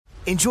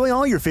Enjoy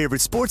all your favorite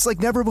sports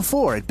like never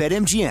before at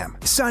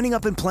BetMGM. Signing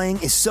up and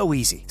playing is so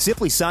easy.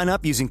 Simply sign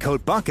up using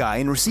code Buckeye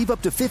and receive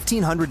up to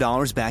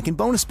 $1,500 back in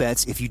bonus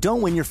bets if you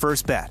don't win your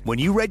first bet. When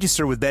you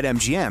register with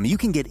BetMGM, you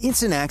can get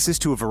instant access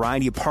to a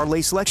variety of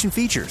parlay selection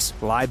features,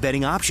 live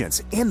betting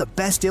options, and the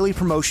best daily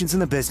promotions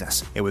in the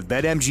business. And with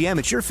BetMGM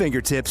at your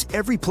fingertips,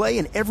 every play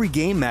and every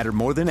game matter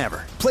more than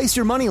ever. Place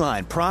your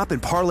moneyline, prop,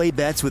 and parlay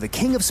bets with the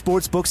king of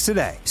sportsbooks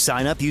today.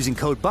 Sign up using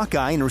code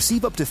Buckeye and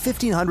receive up to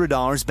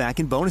 $1,500 back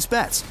in bonus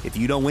bets if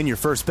you don't win your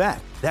first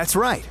bet. That's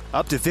right,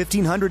 up to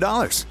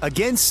 $1,500.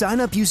 Again, sign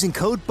up using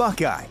code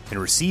Buckeye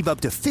and receive up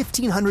to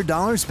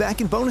 $1,500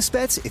 back in bonus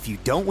bets if you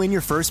don't win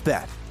your first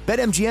bet.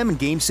 BetMGM and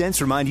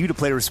GameSense remind you to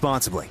play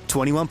responsibly.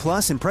 21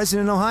 plus and present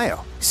in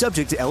Ohio.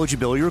 Subject to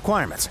eligibility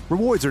requirements.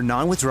 Rewards are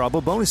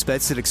non-withdrawable bonus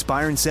bets that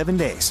expire in 7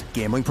 days.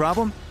 Gambling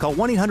problem? Call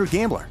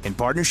 1-800-GAMBLER in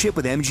partnership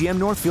with MGM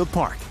Northfield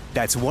Park.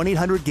 That's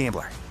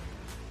 1-800-GAMBLER.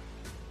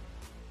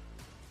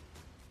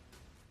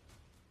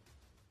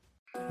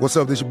 What's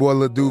up, this your boy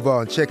Lil Duval,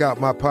 and check out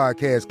my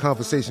podcast,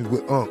 Conversations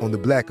with Unc, on the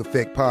Black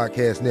Effect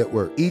Podcast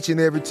Network. Each and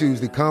every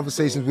Tuesday,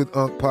 Conversations with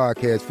Unc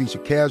podcast feature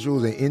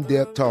casuals and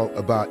in-depth talk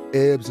about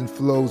ebbs and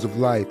flows of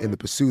life and the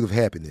pursuit of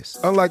happiness.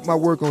 Unlike my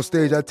work on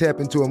stage, I tap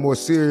into a more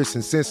serious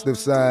and sensitive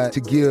side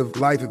to give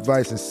life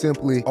advice and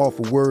simply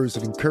offer words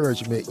of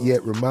encouragement,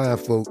 yet remind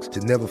folks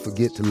to never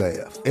forget to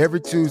laugh.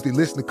 Every Tuesday,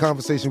 listen to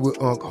Conversation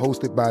with Unc,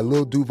 hosted by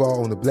Lil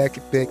Duval on the Black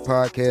Effect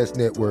Podcast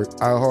Network,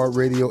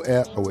 iHeartRadio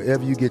app, or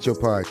wherever you get your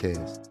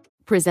podcasts.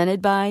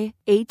 Presented by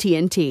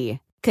AT&T.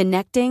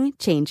 Connecting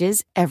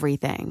changes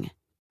everything.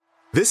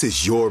 This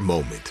is your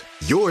moment,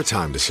 your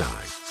time to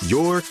shine,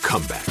 your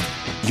comeback.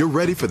 You're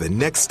ready for the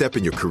next step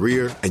in your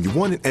career, and you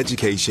want an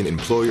education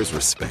employers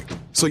respect.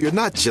 So you're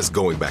not just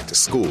going back to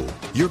school,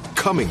 you're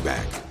coming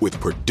back with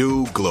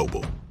Purdue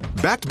Global.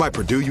 Backed by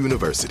Purdue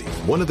University,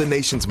 one of the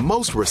nation's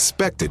most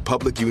respected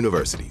public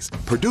universities,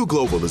 Purdue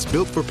Global is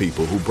built for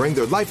people who bring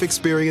their life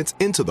experience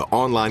into the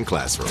online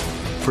classroom.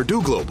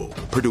 Purdue Global,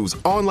 Purdue's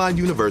online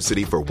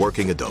university for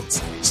working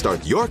adults.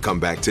 Start your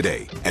comeback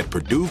today at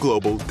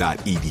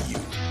purdueglobal.edu.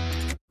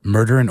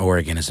 Murder in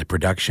Oregon is a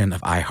production of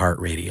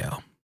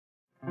iHeartRadio.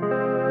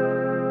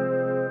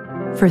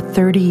 For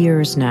 30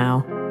 years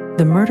now,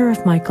 the murder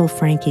of Michael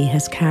Franke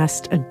has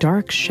cast a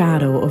dark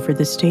shadow over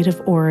the state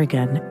of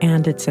Oregon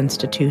and its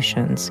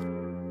institutions.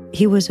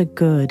 He was a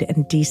good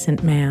and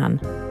decent man,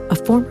 a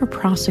former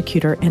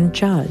prosecutor and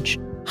judge,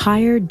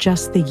 hired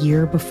just the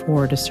year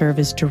before to serve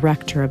as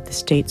director of the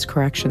state's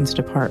corrections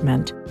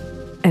department.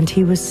 And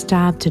he was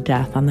stabbed to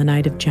death on the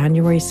night of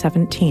January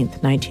 17,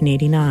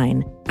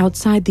 1989,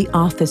 outside the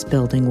office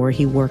building where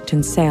he worked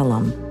in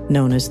Salem,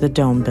 known as the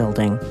Dome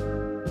Building.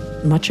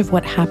 Much of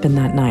what happened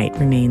that night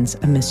remains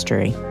a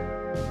mystery.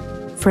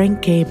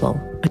 Frank Gable,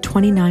 a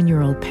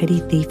 29-year-old petty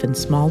thief and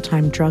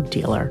small-time drug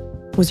dealer,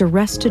 was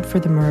arrested for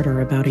the murder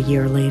about a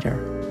year later.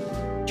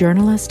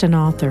 Journalist and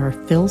author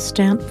Phil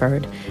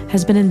Stanford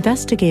has been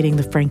investigating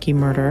the Franke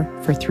murder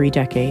for 3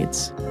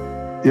 decades.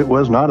 It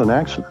was not an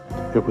accident.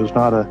 It was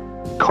not a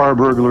car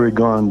burglary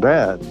gone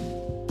bad.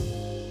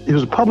 He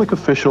was a public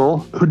official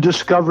who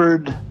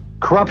discovered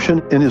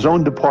corruption in his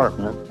own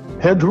department.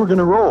 Heads were going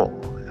to roll.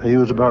 He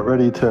was about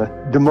ready to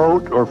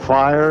demote or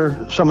fire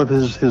some of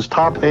his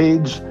top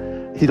aides.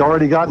 He'd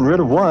already gotten rid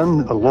of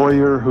one, a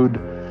lawyer who'd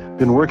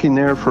been working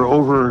there for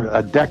over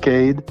a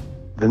decade.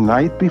 The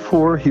night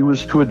before he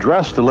was to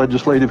address the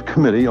legislative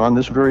committee on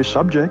this very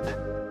subject,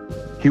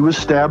 he was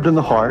stabbed in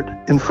the heart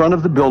in front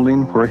of the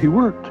building where he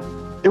worked.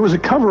 It was a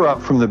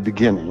cover-up from the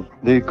beginning.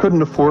 They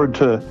couldn't afford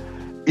to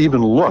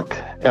even look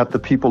at the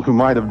people who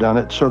might have done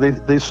it, so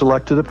they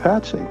selected a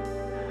patsy.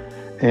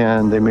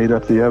 And they made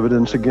up the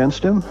evidence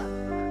against him,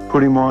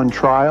 put him on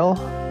trial,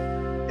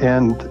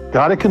 and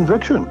got a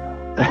conviction.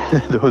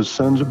 Those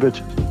sons of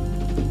bitches.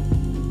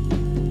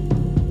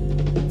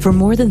 For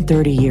more than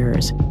 30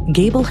 years,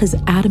 Gable has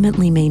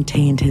adamantly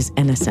maintained his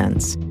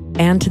innocence.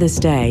 And to this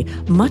day,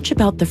 much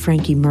about the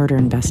Franke murder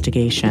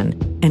investigation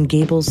and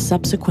Gable's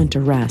subsequent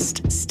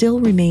arrest still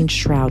remains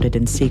shrouded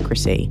in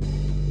secrecy.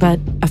 But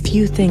a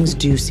few things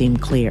do seem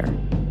clear.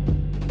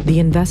 The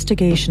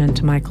investigation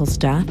into Michael's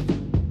death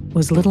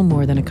was little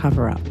more than a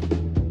cover-up.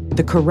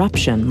 The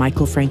corruption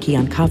Michael Franke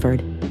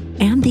uncovered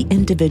and the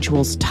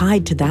individuals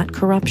tied to that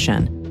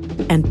corruption,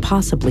 and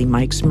possibly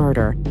Mike's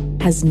murder,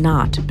 has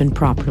not been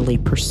properly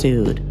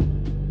pursued.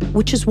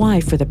 Which is why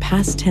for the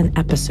past 10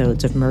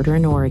 episodes of Murder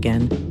in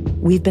Oregon,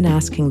 we've been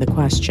asking the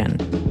question,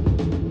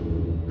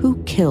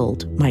 who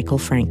killed Michael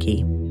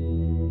Franke?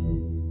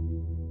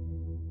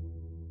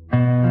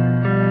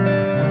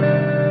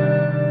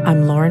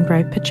 I'm Lauren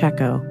Bright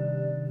Pacheco,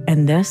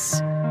 and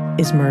this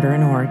is Murder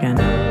in Oregon.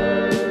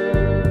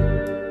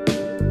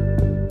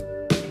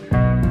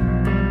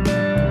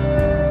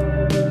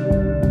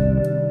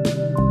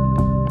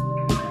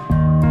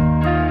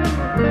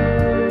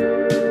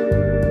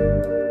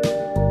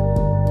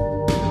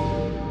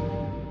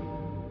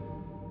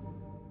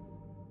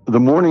 The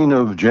morning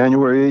of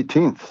January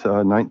 18th,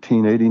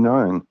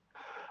 1989,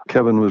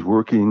 Kevin was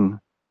working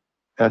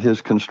at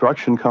his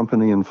construction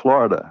company in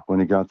Florida when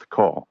he got the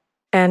call.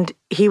 And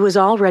he was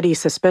already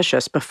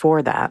suspicious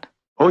before that.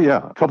 Oh,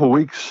 yeah. A couple of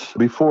weeks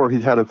before,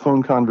 he'd had a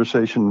phone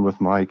conversation with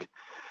Mike,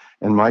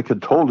 and Mike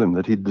had told him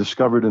that he'd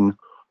discovered an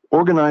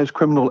organized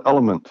criminal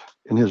element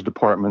in his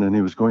department, and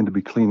he was going to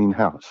be cleaning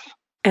house.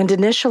 And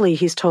initially,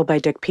 he's told by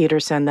Dick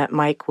Peterson that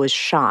Mike was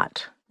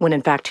shot, when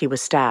in fact he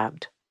was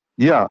stabbed.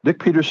 Yeah, Dick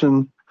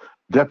Peterson,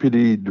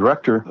 deputy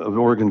director of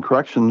Oregon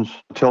Corrections,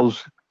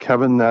 tells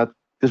Kevin that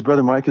his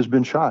brother Mike has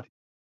been shot.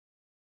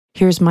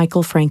 Here's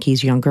Michael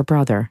Francke's younger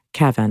brother,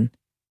 Kevin.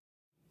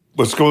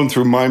 What's going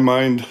through my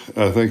mind,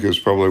 I think, is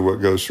probably what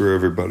goes through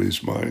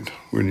everybody's mind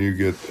when you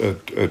get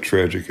a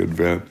tragic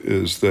event,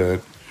 is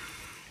that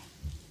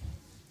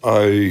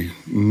I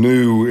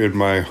knew in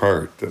my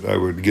heart that I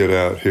would get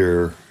out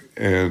here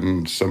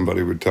and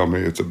somebody would tell me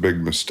it's a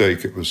big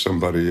mistake. It was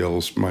somebody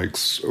else.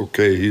 Mike's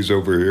okay, he's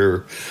over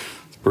here.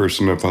 The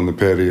person up on the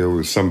patio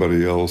was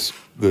somebody else.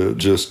 The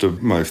gist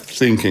of my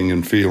thinking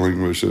and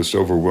feeling was just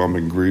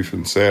overwhelming grief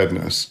and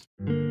sadness.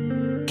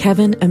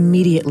 Kevin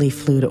immediately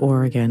flew to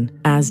Oregon,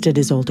 as did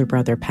his older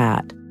brother,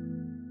 Pat.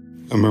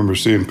 I remember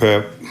seeing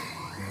Pat.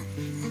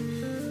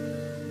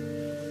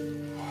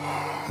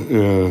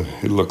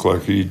 He looked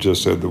like he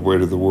just had the weight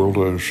of the world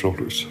on his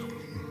shoulders.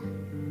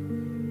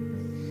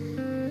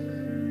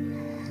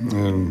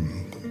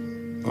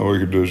 And all we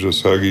could do is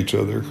just hug each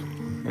other.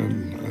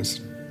 And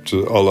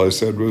all I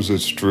said was,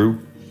 "It's true."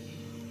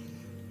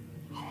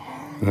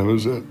 That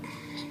was it.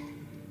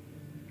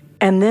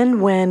 And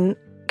then when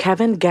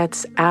Kevin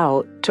gets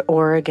out to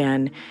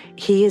Oregon,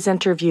 he is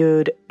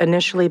interviewed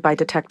initially by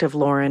Detective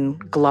Lauren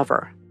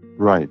Glover.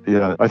 Right,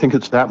 yeah. I think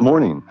it's that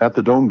morning at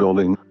the Dome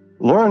building.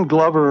 Lauren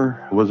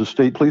Glover was a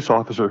state police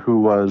officer who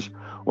was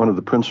one of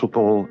the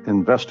principal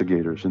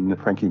investigators in the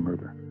Francke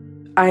murder.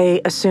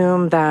 I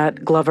assume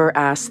that Glover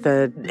asked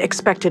the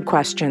expected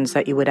questions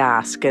that you would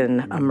ask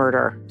in a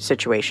murder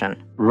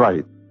situation.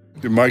 Right.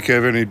 Did Mike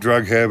have any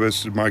drug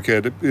habits? Did Mike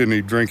have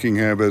any drinking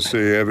habits?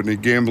 Did he have any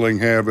gambling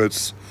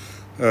habits?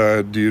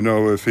 Do you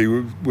know if he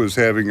was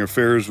having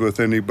affairs with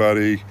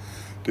anybody?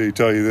 Did he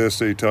tell you this?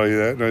 Did he tell you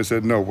that? And I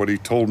said, no. What he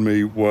told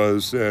me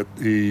was that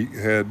he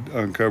had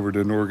uncovered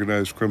an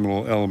organized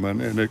criminal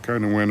element, and it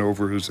kind of went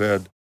over his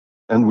head.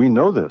 And we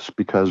know this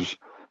because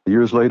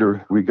years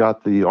later, we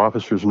got the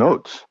officer's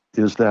notes,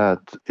 is that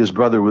his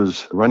brother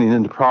was running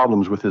into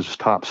problems with his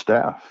top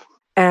staff.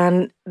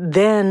 And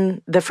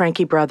then the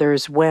Francke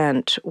brothers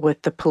went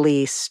with the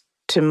police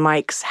to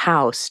Mike's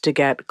house to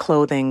get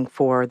clothing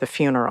for the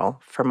funeral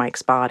for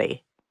Mike's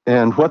body.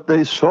 And what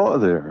they saw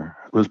there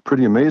was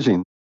pretty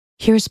amazing.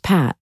 Here's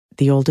Pat,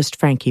 the oldest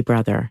Francke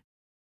brother.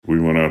 We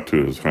went out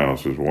to his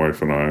house, his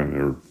wife and I,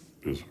 and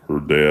her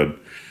dad,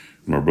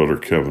 and my brother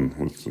Kevin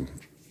with the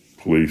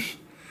police,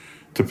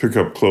 to pick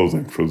up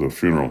clothing for the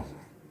funeral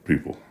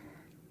people.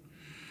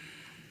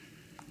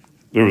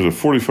 There was a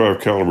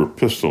 .45 caliber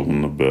pistol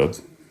in the bed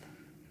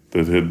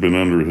that had been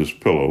under his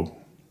pillow,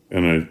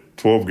 and a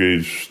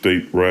 12-gauge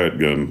state riot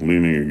gun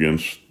leaning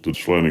against the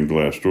sliding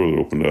glass door that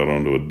opened out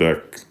onto a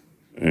deck.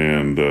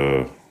 And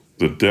the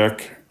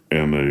deck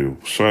and the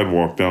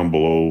sidewalk down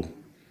below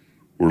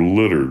were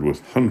littered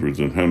with hundreds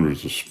and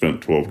hundreds of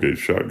spent 12-gauge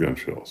shotgun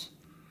shells.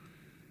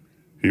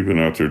 He'd been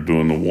out there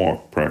doing the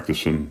walk,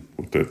 practicing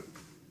with that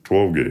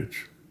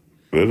 12-gauge.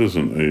 That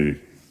isn't a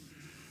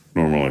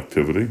normal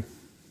activity,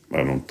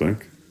 I don't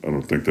think. I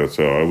don't think that's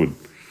how I would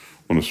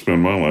want to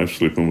spend my life,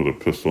 sleeping with a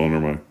pistol under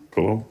my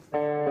pillow.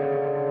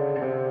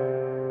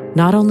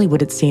 Not only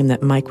would it seem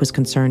that Mike was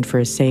concerned for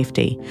his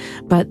safety,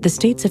 but the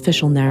state's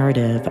official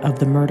narrative of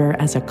the murder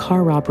as a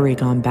car robbery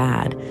gone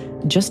bad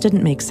just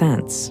didn't make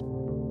sense.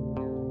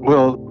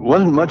 Well, it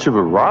wasn't much of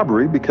a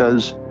robbery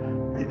because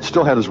he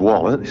still had his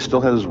wallet, he still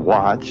had his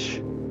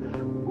watch.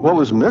 What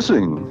was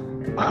missing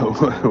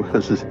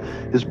was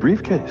his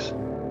briefcase.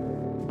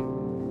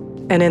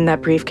 And in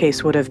that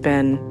briefcase would have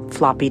been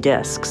floppy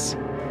disks.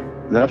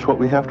 That's what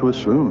we have to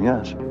assume,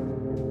 yes.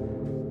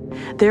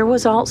 There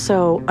was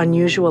also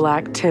unusual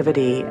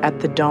activity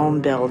at the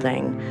Dome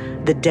building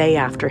the day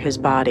after his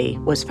body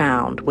was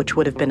found, which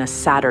would have been a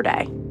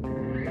Saturday.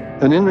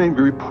 An inmate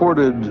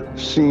reported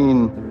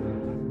seeing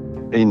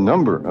a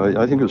number,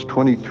 I think it was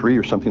 23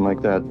 or something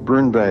like that,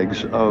 burn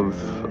bags of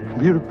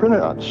computer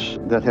printouts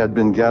that had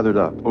been gathered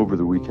up over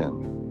the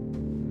weekend.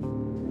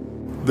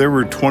 There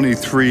were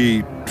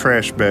 23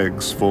 trash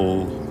bags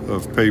full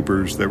of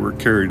papers that were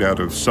carried out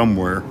of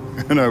somewhere,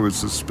 and I would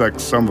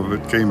suspect some of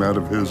it came out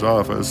of his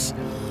office,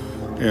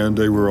 and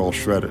they were all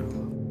shredded.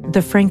 The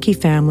Francke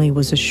family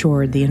was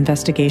assured the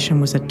investigation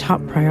was a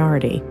top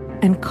priority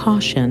and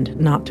cautioned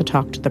not to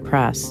talk to the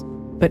press.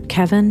 But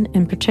Kevin,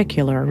 in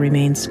particular,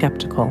 remained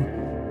skeptical.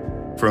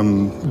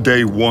 From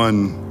day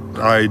one,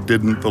 I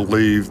didn't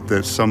believe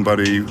that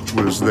somebody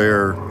was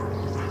there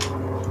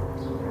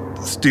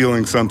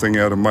stealing something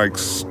out of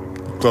Mike's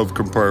glove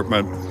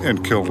compartment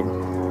and killed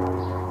him.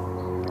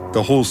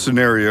 The whole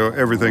scenario,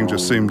 everything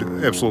just seemed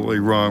absolutely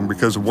wrong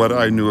because of what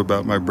I knew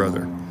about my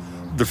brother.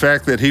 The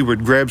fact that he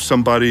would grab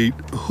somebody,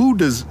 who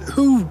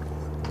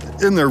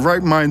in their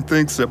right mind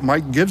thinks that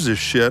Mike gives a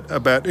shit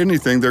about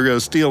anything they're going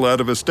to steal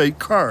out of a state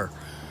car?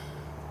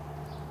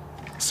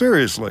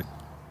 Seriously.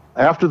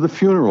 After the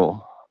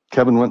funeral,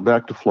 Kevin went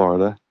back to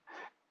Florida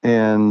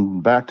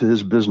and back to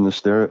his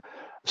business there,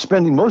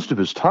 spending most of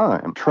his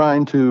time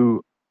trying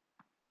to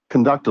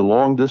conduct a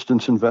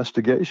long-distance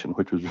investigation,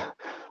 which was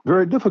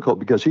very difficult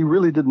because he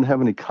really didn't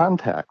have any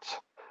contacts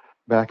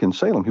back in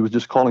Salem. He was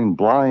just calling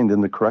blind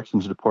in the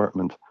corrections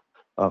department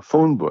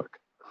phone book.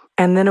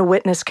 And then a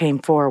witness came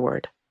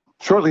forward.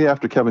 Shortly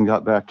after Kevin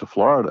got back to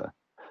Florida,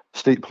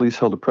 state police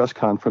held a press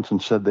conference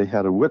and said they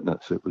had a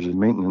witness. It was a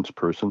maintenance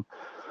person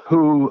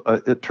who,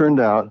 it turned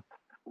out,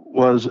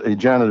 was a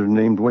janitor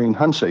named Wayne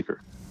Hunsaker.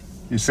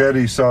 He said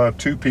he saw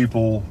two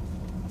people.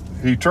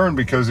 He turned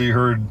because he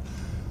heard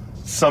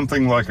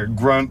something like a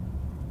grunt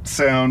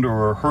sound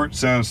or a hurt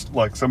sound,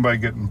 like somebody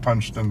getting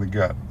punched in the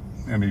gut.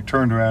 And he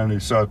turned around and he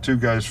saw two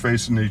guys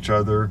facing each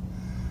other.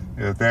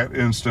 At that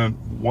instant,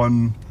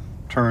 one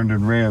turned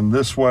and ran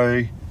this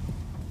way,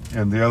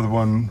 and the other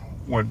one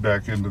went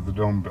back into the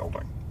Dome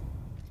building.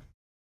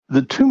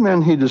 The two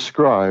men he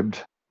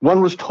described,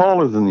 one was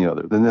taller than the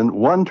other, and then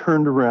one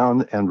turned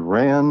around and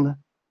ran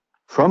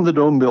from the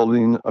Dome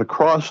building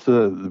across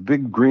the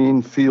big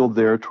green field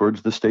there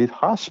towards the state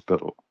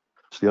hospital.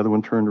 So the other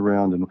one turned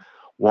around and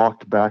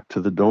walked back to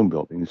the Dome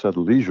building. He said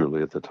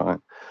leisurely at the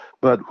time.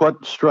 But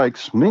what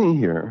strikes me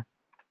here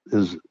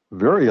is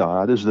very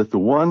odd is that the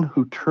one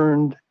who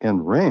turned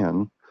and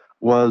ran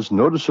was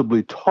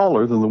noticeably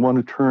taller than the one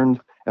who turned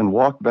and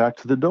walked back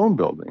to the Dome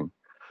building.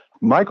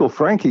 Michael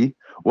Franke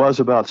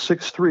was about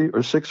 6'3" or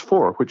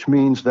 6'4", which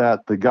means that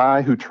the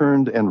guy who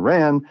turned and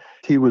ran,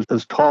 he was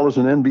as tall as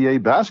an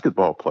NBA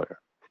basketball player.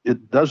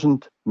 It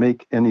doesn't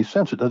make any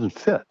sense. It doesn't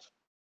fit.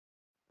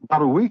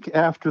 About a week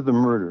after the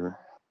murder,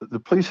 the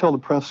police held a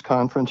press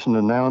conference and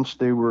announced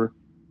they were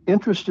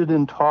interested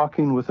in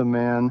talking with a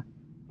man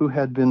who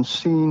had been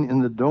seen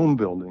in the Dome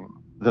building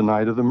the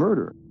night of the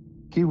murder.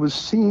 He was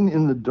seen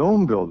in the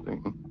Dome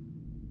building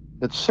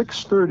at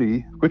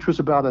 6:30, which was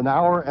about an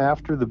hour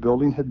after the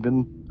building had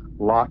been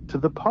locked to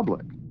the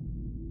public.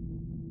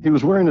 He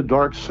was wearing a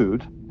dark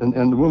suit,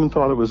 and the woman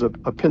thought it was a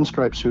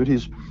pinstripe suit.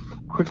 He's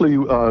quickly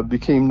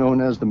became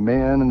known as the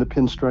man in the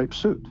pinstripe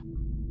suit.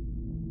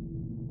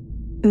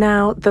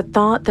 Now, the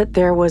thought that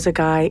there was a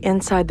guy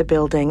inside the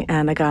building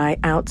and a guy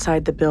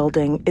outside the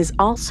building is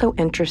also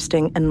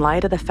interesting in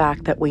light of the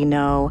fact that we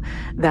know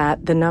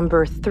that the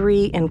number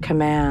 3 in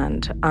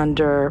command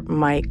under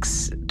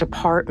Mike's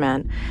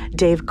department,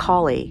 Dave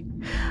Cawley,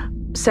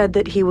 said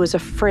that he was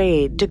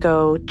afraid to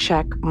go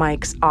check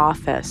Mike's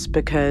office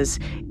because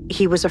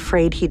he was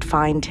afraid he'd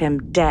find him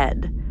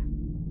dead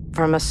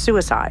from a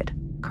suicide,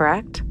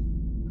 correct?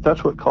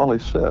 That's what Cawley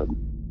said.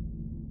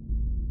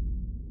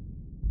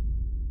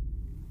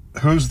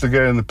 Who's the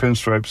guy in the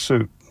pinstripe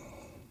suit?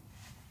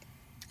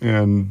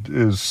 And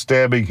is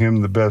stabbing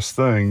him the best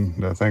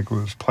thing? I think it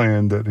was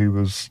planned that there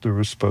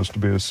was supposed to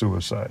be a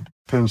suicide.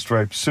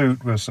 Pinstripe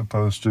suit was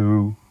supposed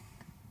to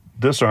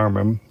disarm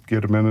him,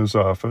 get him in his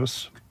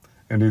office,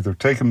 and either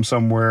take him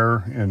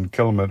somewhere and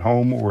kill him at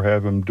home or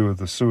have him do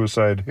the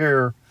suicide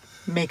here.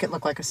 Make it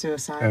look like a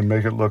suicide. And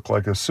make it look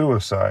like a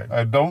suicide.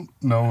 I don't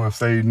know if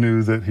they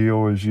knew that he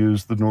always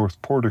used the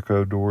north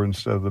portico door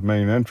instead of the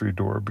main entry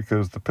door,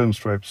 because the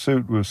pinstripe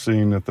suit was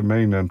seen at the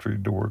main entry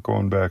door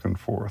going back and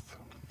forth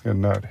and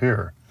not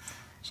here.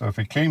 So if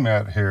he came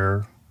out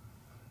here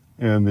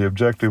and the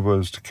objective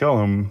was to kill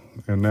him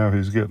and now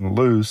he's getting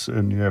loose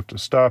and you have to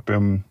stop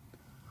him,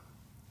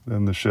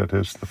 then the shit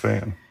hits the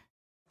fan.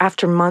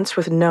 After months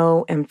with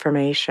no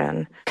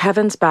information,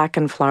 Kevin's back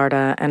in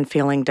Florida and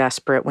feeling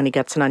desperate when he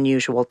gets an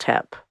unusual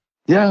tip.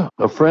 Yeah,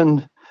 a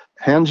friend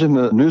hands him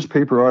a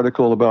newspaper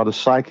article about a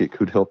psychic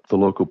who'd helped the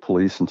local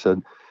police and said,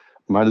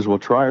 might as well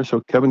try her. So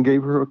Kevin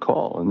gave her a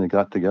call and they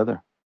got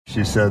together.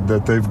 She said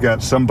that they've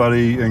got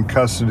somebody in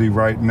custody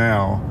right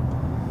now.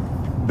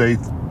 They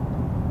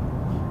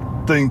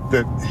think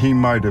that he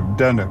might have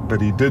done it, but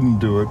he didn't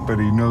do it, but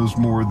he knows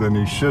more than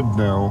he should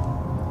know.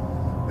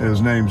 His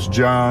name's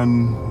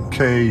John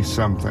K.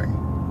 something.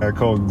 I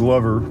called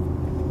Glover,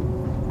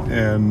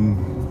 and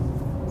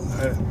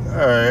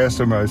I asked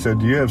him, I said,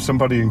 do you have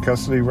somebody in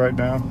custody right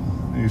now?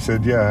 He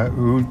said, yeah.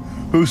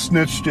 Who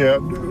snitched you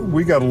out?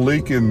 We got a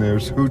leak in there.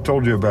 So who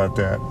told you about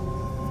that?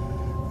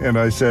 And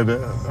I said,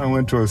 I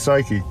went to a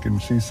psychic,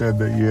 and she said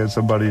that you had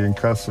somebody in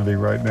custody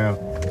right now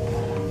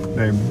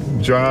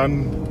named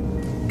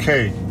John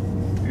K.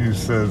 He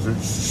says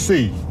it's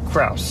C.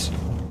 Kraus.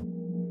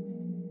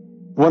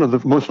 One of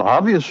the most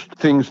obvious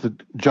things that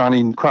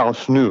Johnny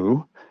Kraus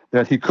knew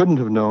that he couldn't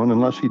have known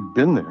unless he'd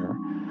been there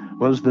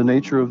was the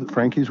nature of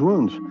Franke's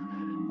wounds.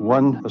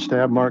 One, a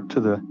stab mark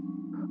to the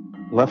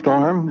left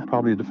arm,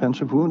 probably a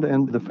defensive wound,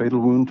 and the fatal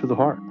wound to the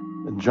heart.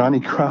 And Johnny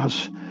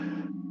Kraus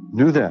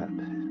knew that.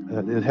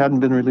 It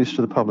hadn't been released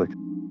to the public.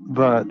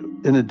 But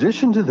in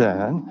addition to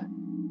that,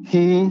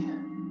 he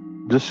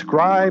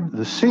described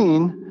the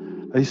scene.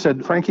 He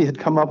said Franke had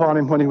come up on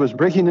him when he was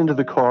breaking into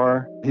the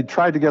car. He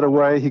tried to get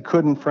away. He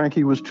couldn't.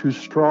 Franke was too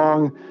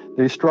strong.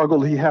 They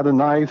struggled. He had a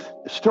knife.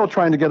 Still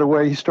trying to get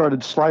away, he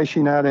started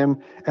slashing at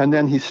him, and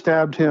then he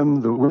stabbed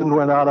him. The wind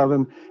went out of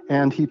him,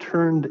 and he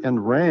turned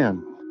and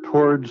ran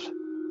towards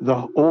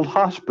the old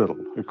hospital,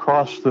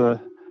 across the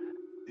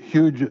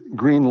huge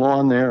green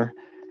lawn there,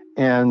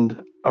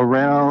 and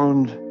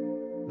around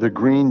the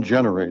green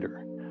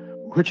generator,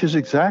 which is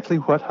exactly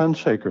what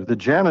Hunsaker, the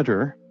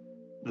janitor,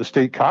 the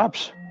state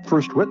cop's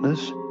first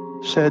witness,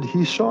 said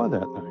he saw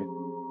that night.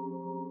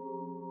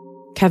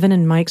 Kevin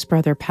and Mike's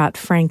brother, Pat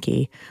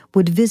Franke,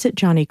 would visit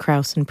Johnny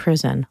Kraus in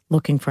prison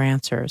looking for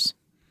answers.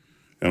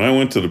 And I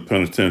went to the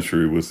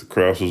penitentiary with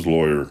Kraus's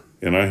lawyer,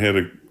 and I had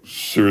a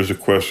series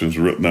of questions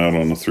written out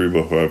on the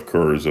 3x5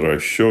 cards that I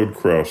showed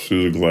Kraus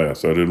through the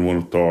glass. I didn't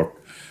want to talk.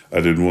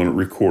 I didn't want it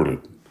recorded,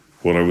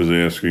 what I was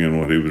asking and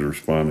what he was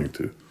responding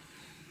to.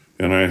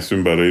 And I asked him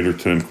about 8 or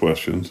 10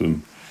 questions,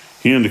 and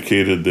he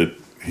indicated that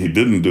he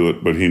didn't do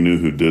it, but he knew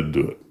who did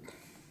do it,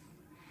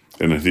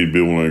 and that he'd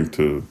be willing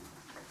to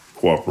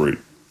cooperate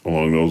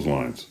along those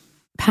lines.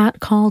 Pat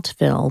called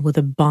Phil with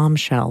a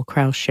bombshell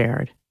Kraus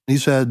shared. He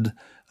said,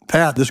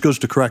 "Pat, this goes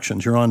to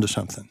corrections. You're on to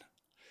something."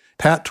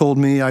 Pat told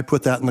me, I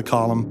put that in the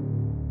column.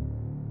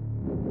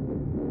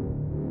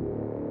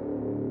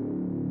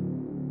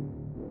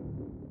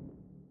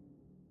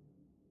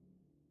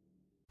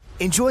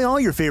 Enjoy all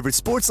your favorite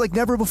sports like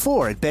never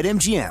before at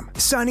BetMGM.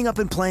 Signing up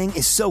and playing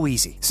is so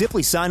easy.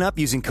 Simply sign up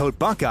using code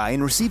Buckeye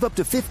and receive up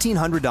to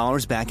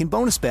 $1,500 back in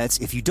bonus bets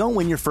if you don't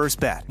win your first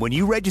bet. When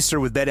you register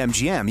with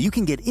BetMGM, you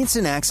can get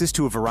instant access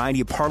to a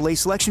variety of parlay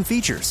selection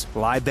features,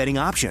 live betting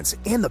options,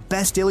 and the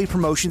best daily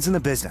promotions in the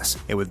business.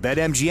 And with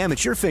BetMGM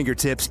at your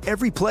fingertips,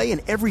 every play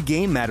and every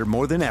game matter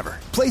more than ever.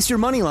 Place your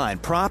moneyline,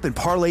 prop, and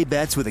parlay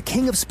bets with the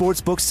king of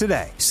sportsbooks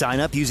today. Sign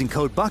up using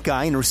code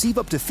Buckeye and receive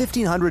up to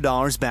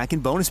 $1,500 back in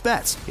bonus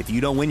bets if you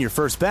don't win your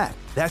first bet.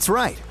 That's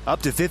right,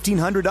 up to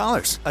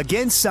 $1,500.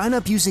 Again, sign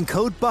up using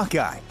code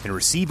Buckeye and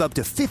receive up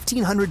to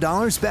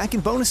 $1,500 back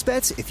in bonus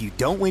bets if you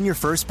don't win your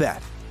first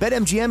bet.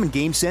 BetMGM and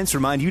GameSense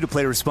remind you to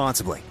play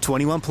responsibly.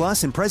 21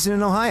 plus and present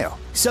in Ohio.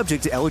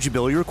 Subject to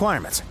eligibility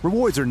requirements.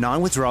 Rewards are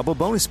non-withdrawable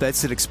bonus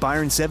bets that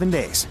expire in 7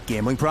 days.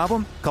 Gambling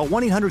problem? Call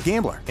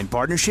 1-800-GAMBLER in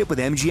partnership with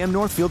MGM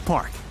Northfield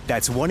Park.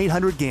 That's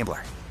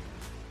 1-800-GAMBLER.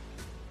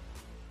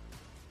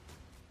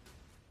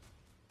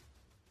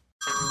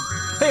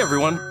 Hey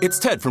everyone, it's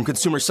Ted from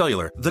Consumer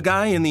Cellular, the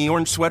guy in the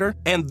orange sweater,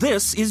 and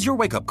this is your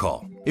wake-up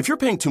call. If you're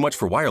paying too much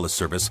for wireless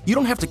service, you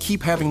don't have to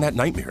keep having that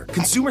nightmare.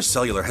 Consumer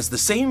Cellular has the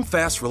same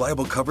fast,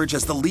 reliable coverage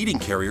as the leading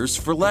carriers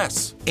for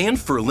less. And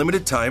for a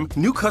limited time,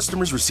 new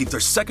customers receive their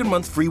second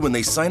month free when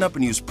they sign up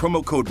and use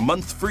promo code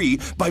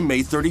MONTHFREE by May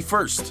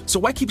 31st. So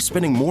why keep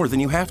spending more than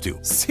you have to?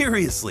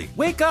 Seriously,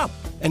 wake up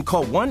and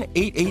call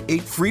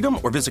 1-888-FREEDOM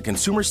or visit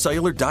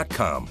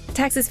consumercellular.com.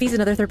 Taxes, fees,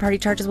 and other third-party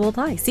charges will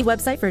apply. See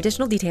website for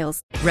additional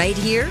details. Right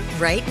here,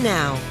 right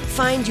now.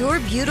 Find your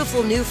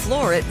beautiful new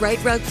floor at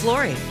Right Rug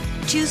Flooring.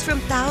 Choose from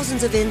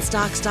thousands of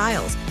in-stock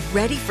styles,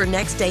 ready for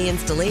next day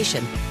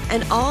installation,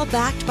 and all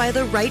backed by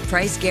the right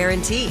price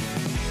guarantee.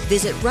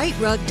 Visit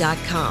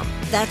rightrug.com.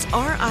 That's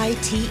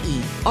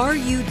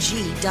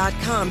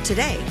RITERUG.com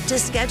today to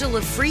schedule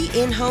a free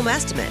in-home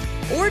estimate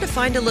or to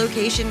find a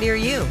location near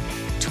you.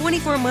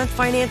 24-month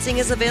financing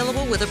is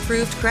available with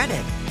approved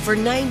credit. For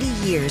 90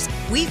 years,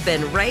 we've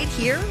been right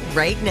here,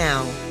 right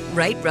now.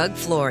 Right Rug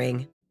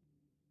Flooring.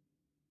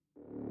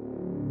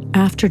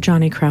 After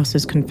Johnny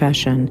Kraus's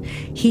confession,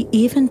 he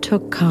even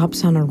took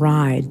cops on a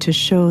ride to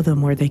show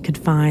them where they could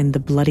find the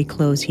bloody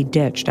clothes he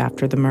ditched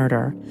after the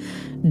murder.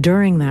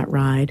 During that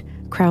ride,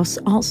 Kraus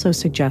also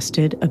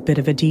suggested a bit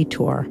of a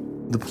detour.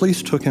 The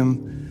police took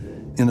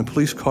him in a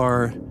police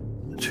car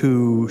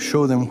to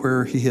show them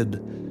where he had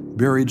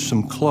buried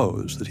some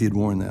clothes that he had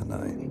worn that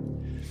night.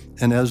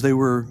 And as they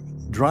were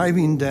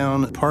driving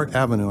down Park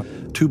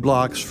Avenue, 2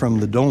 blocks from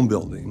the Dome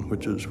building,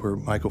 which is where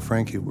Michael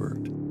Franke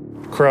worked,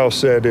 Kraus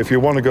said, if you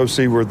want to go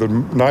see where the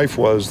knife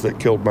was that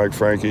killed Mike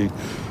Franke,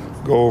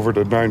 go over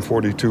to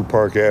 942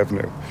 Park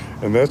Avenue.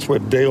 And that's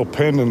what Dale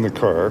Penn in the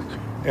car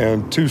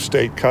and 2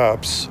 state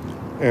cops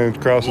and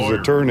Kraus's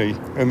attorney,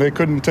 and they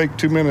couldn't take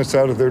 2 minutes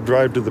out of their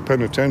drive to the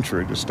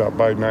penitentiary to stop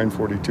by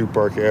 942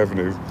 Park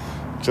Avenue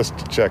just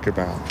to check him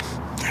out.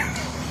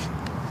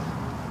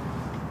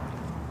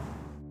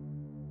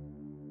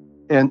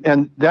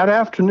 And that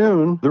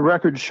afternoon, the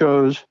record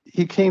shows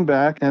he came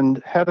back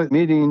and had a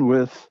meeting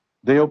with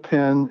Dale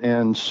Penn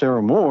and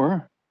Sarah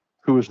Moore,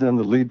 who was then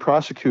the lead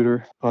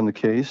prosecutor on the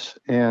case,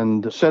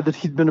 and said that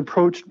he'd been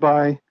approached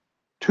by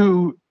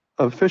 2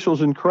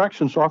 officials in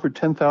corrections, offered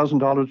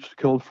 $10,000 to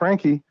kill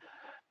Franke,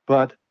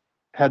 but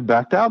had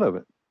backed out of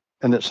it,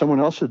 and that someone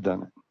else had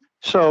done it.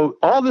 So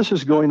all this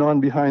is going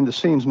on behind the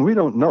scenes, and we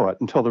don't know it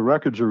until the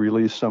records are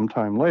released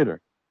sometime later.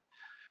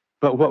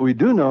 But what we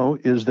do know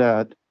is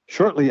that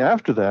shortly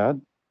after that,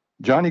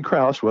 Johnny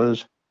Kraus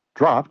was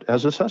dropped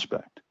as a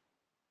suspect.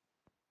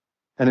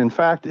 And in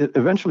fact, it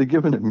eventually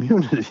given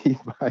immunity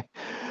by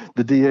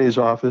the DA's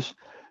office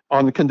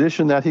on the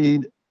condition that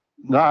he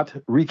not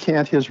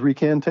recant his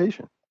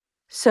recantation.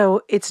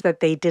 So it's that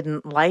they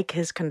didn't like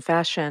his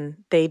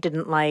confession. They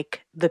didn't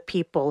like the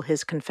people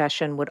his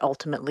confession would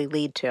ultimately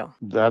lead to.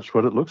 That's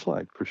what it looks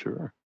like, for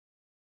sure.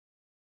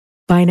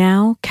 By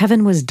now,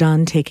 Kevin was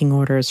done taking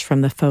orders from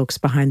the folks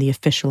behind the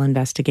official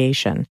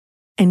investigation.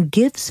 and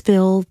gives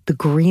Phil the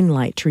green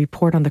light to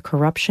report on the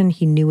corruption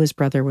he knew his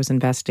brother was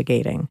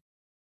investigating.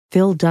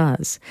 Phil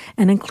does,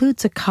 and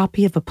includes a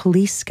copy of a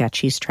police sketch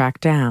he's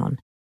tracked down.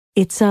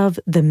 It's of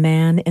the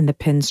man in the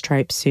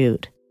pinstripe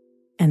suit.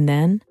 And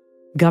then,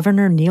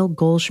 Governor Neil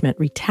Goldschmidt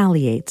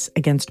retaliates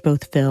against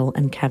both Phil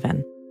and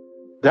Kevin.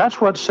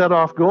 That's what set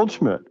off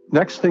Goldschmidt.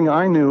 Next thing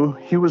I knew,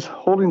 he was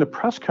holding a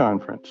press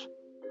conference.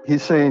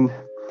 He's saying,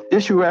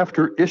 issue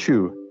after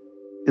issue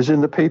is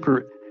in the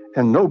paper,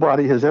 and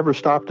nobody has ever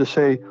stopped to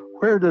say,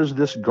 where does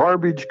this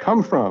garbage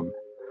come from?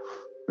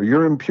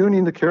 You're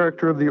impugning the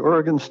character of the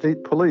Oregon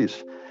State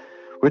Police,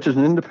 which is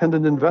an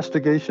independent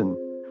investigation.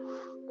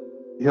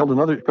 He held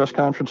another press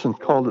conference and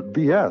called it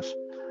BS.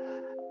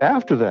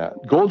 After that,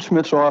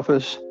 Goldschmidt's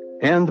office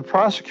and the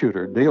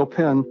prosecutor, Dale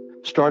Penn,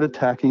 started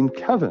attacking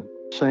Kevin,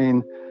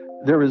 saying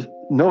there is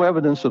no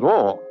evidence at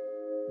all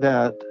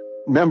that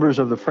members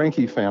of the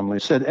Franke family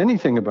said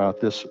anything about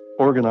this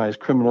organized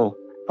criminal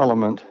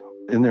element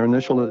in their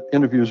initial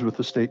interviews with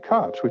the state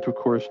cops, which of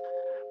course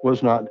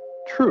was not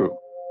true.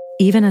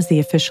 Even as the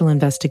official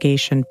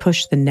investigation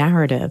pushed the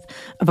narrative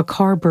of a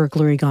car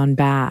burglary gone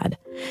bad,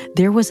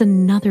 there was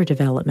another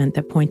development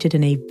that pointed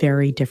in a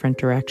very different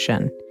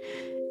direction.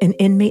 An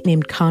inmate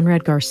named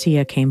Conrad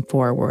Garcia came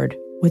forward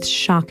with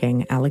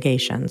shocking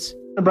allegations.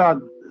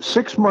 About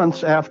 6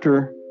 months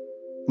after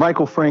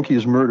Michael Franke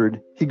is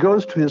murdered, he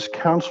goes to his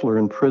counselor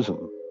in prison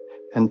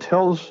and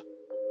tells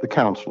the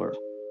counselor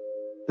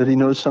that he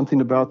knows something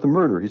about the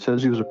murder. He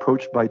says he was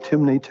approached by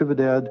Tim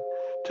Natividad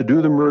to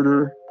do the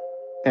murder,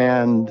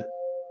 and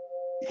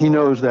he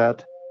knows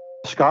that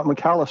Scott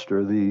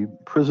McAllister, the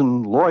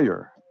prison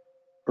lawyer,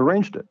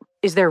 arranged it.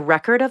 Is there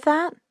record of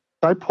that?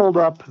 I pulled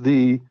up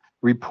the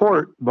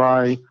report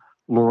by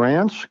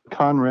Lawrence,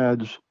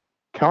 Conrad's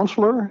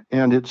counselor,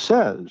 and it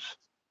says,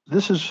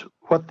 this is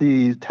what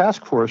the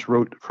task force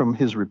wrote from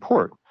his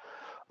report.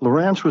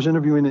 Lawrence was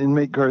interviewing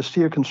inmate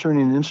Garcia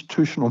concerning an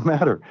institutional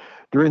matter.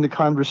 During the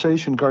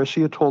conversation,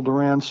 Garcia told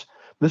Lawrence,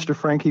 Mr.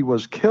 Franke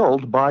was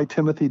killed by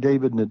Timothy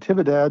David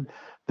Natividad.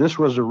 This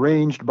was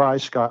arranged by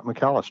Scott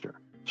McAllister.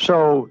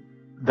 So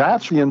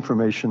that's the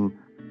information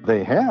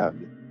they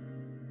had.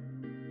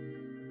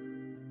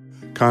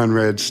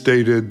 Conrad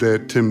stated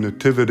that Tim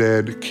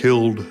Natividad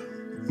killed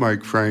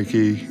Mike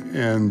Franke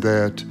and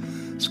that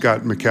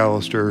Scott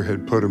McAllister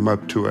had put him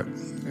up to it.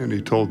 And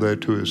he told that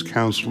to his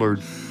counselor.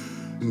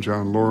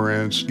 John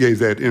Lawrence gave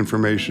that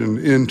information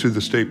into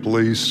the state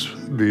police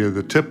via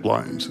the tip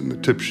lines and the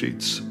tip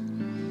sheets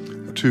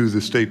to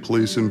the state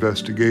police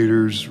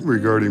investigators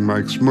regarding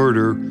Mike's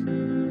murder.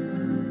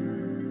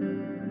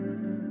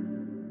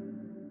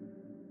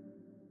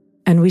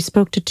 And we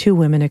spoke to two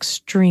women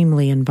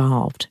extremely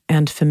involved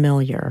and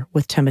familiar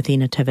with Timothy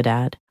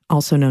Natividad,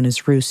 also known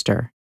as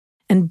Rooster,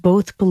 and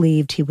both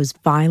believed he was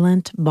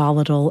violent,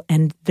 volatile,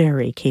 and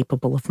very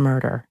capable of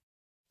murder.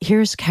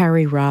 Here's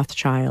Carrie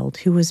Rothschild,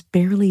 who was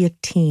barely a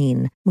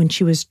teen when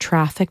she was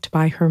trafficked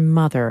by her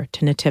mother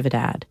to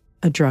Natividad,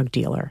 a drug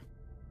dealer.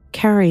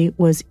 Carrie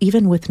was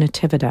even with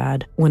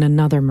Natividad when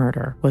another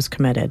murder was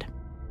committed.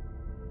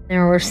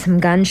 There were some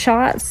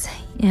gunshots,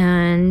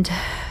 and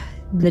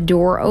the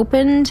door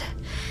opened,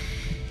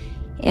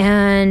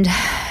 and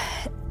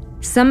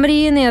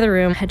somebody in the other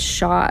room had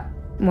shot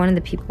one of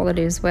the people that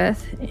he was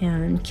with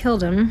and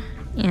killed him,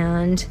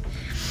 and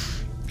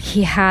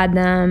he had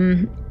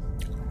them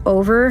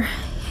over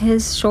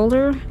his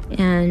shoulder,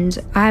 and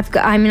I've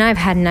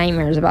had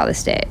nightmares about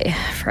this day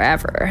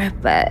forever,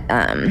 but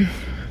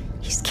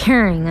he's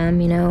carrying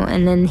them,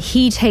 and then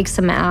he takes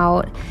them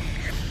outside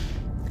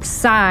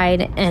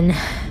and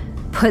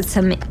puts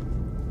them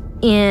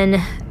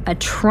in a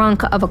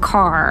trunk of a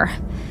car,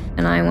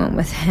 and I went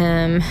with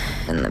him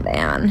in the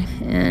van,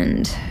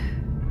 and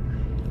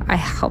I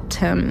helped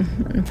him,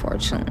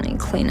 unfortunately,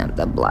 clean up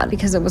the blood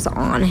because it was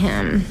on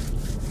him.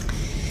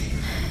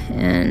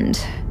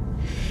 And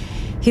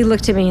he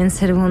looked at me and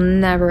said, we'll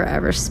never,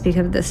 ever speak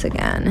of this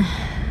again.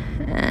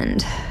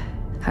 And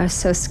I was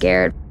so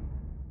scared.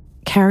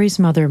 Carrie's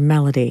mother,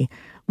 Melody,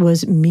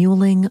 was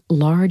muling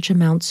large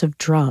amounts of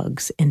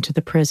drugs into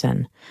the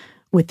prison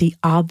with the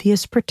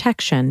obvious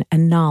protection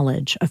and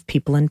knowledge of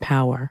people in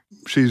power.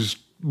 She's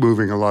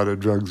moving a lot of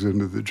drugs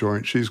into the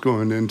joint. She's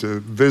going in to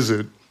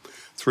visit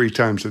 3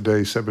 times a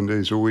day, 7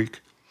 days a week,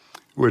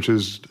 which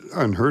is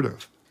unheard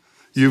of.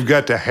 You've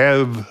got to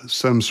have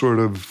some sort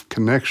of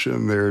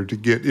connection there to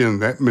get in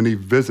that many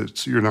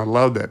visits. You're not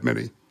allowed that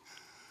many,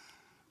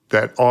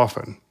 that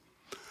often,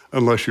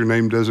 unless your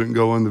name doesn't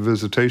go on the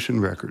visitation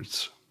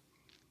records.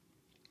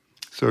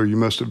 So you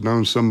must have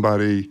known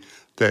somebody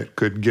that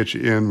could get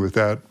you in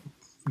without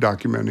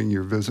documenting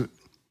your visit.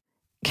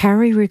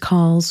 Carrie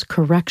recalls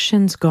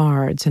corrections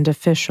guards and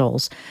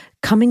officials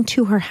coming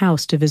to her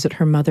house to visit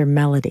her mother,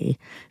 Melody,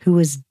 who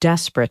was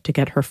desperate to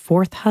get her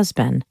 4th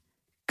husband,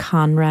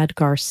 Conrad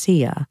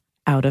Garcia,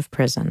 out of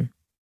prison.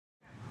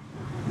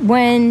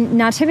 When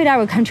Natividad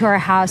would come to our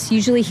house,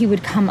 usually he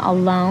would come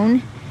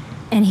alone,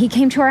 and he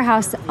came to our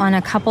house on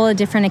a couple of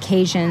different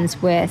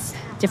occasions with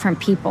different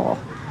people.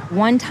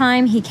 One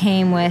time he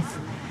came with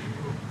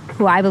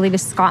who I believe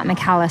is Scott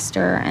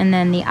McAllister, and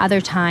then the other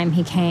time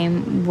he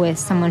came with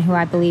someone who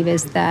I believe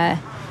is the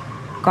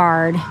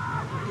guard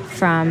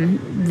from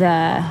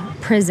the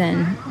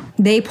prison.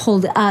 They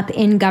pulled up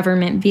in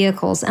government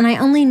vehicles, and I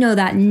only know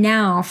that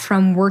now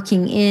from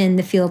working in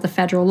the field of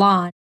federal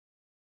law.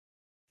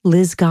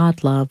 Liz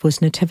Godlove was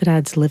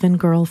Natividad's live-in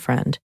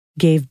girlfriend,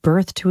 gave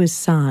birth to his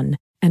son,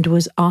 and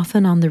was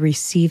often on the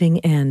receiving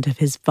end of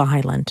his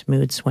violent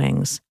mood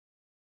swings.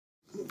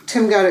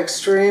 Tim got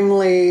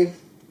extremely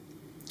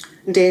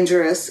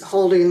dangerous,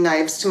 holding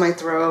knives to my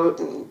throat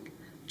and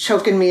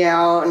choking me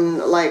out, and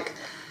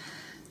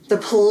the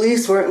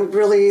police weren't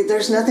really,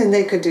 there's nothing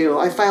they could do.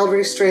 I filed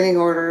restraining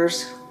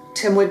orders.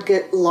 Tim would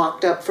get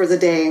locked up for the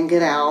day and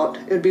get out.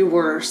 It would be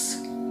worse.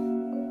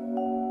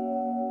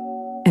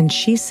 And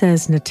she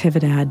says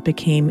Natividad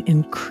became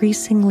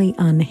increasingly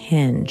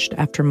unhinged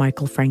after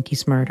Michael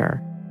Francke's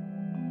murder.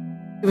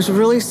 He was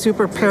really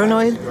super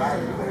paranoid,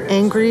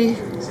 angry,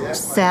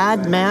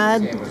 sad,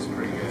 mad.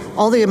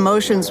 All the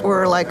emotions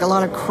were like a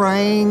lot of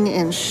crying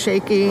and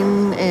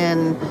shaking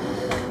and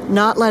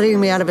not letting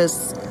me out of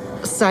his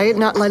sight,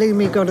 not letting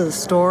me go to the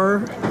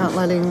store, not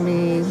letting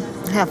me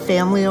have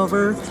family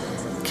over,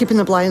 keeping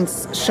the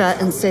blinds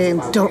shut and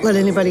saying, don't let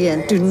anybody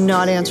in, do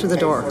not answer the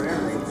door.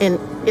 And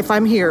if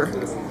I'm here,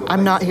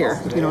 I'm not here.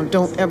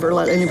 Don't ever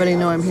let anybody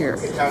know I'm here.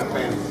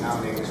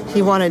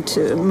 He wanted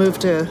to move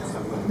to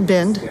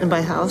Bend and buy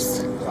a house.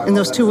 In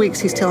those 2 weeks,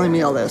 he's telling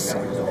me all this.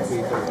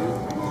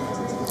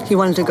 He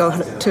wanted to go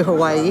to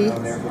Hawaii,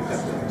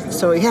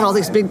 so he had all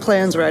these big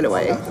plans right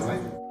away.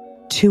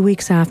 2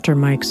 weeks after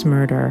Mike's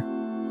murder,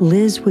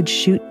 Liz would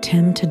shoot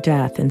Tim to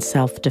death in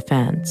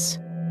self-defense.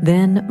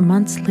 Then,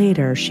 months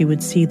later, she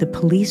would see the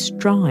police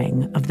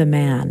drawing of the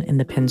man in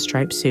the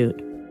pinstripe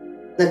suit.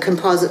 The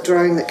composite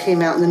drawing that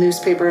came out in the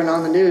newspaper and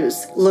on the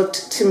news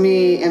looked to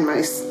me and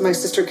my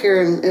sister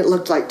Karen, it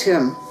looked like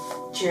Tim.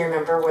 Do you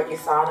remember what you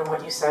thought and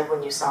what you said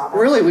when you saw that?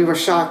 Really, we were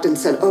shocked and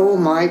said, oh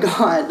my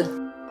God.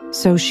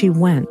 So she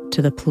went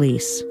to the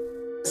police.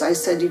 I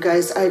said, you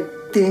guys, I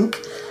think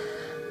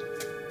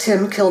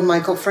Tim killed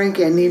Michael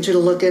Frankke. I need you to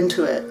look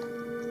into it.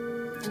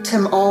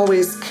 Tim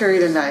always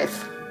carried a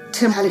knife.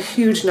 Tim had a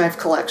huge knife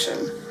collection.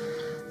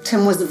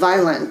 Tim was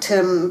violent.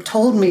 Tim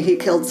told me he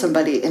killed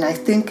somebody, and I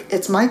think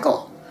it's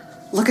Michael.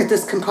 Look at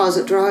this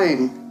composite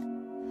drawing.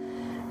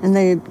 And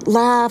they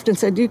laughed and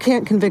said, you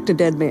can't convict a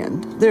dead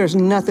man. There's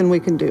nothing we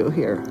can do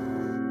here.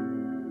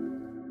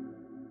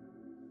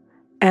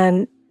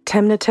 And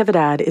Tim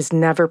Natividad is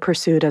never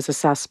pursued as a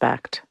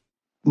suspect.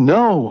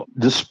 No,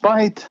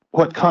 despite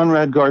what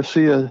Conrad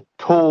Garcia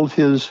told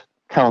his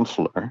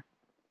counselor,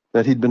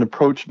 that he'd been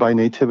approached by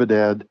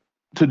Natividad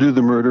to do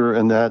the murder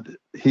and that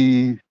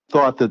he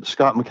thought that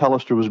Scott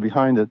McAllister was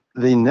behind it,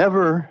 they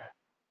never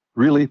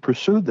really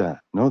pursued that.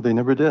 No, they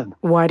never did.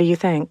 Why do you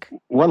think?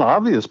 One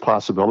obvious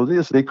possibility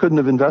is they couldn't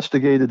have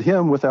investigated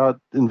him without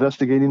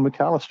investigating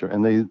McAllister,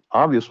 and they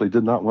obviously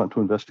did not want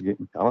to investigate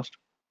McAllister.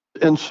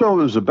 And so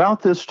it was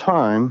about this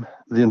time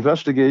the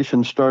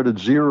investigation started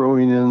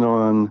zeroing in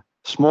on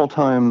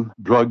small-time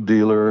drug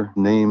dealer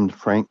named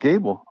Frank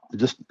Gable,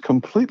 just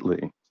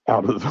completely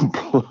out of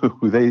the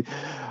blue. They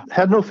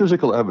had no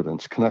physical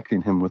evidence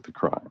connecting him with the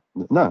crime.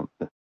 None.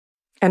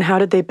 And how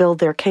did they build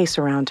their case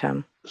around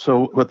him?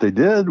 So what they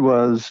did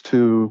was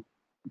to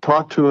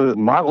talk to a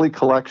motley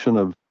collection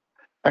of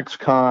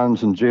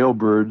ex-cons and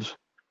jailbirds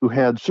who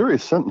had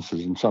serious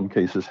sentences in some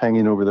cases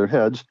hanging over their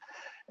heads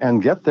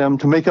and get them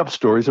to make up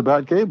stories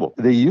about Gable.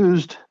 They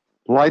used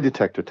lie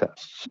detector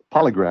tests,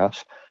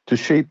 polygraphs, to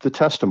shape the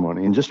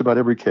testimony in just about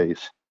every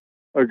case.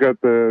 I got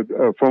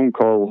a phone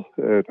call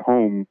at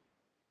home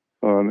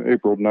on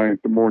April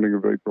 9th, the morning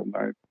of April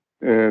 9th,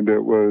 and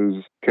it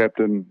was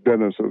Captain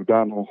Dennis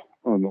O'Donnell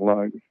on the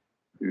line.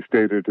 He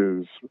stated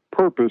his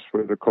purpose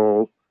for the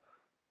call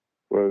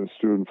was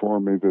to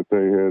inform me that they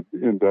had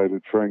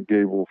indicted Frank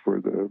Gable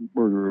for the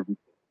murder of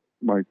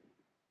Mike.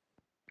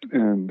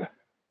 And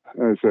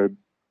I said,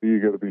 you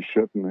got to be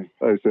shitting me.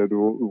 I said,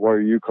 well, why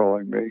are you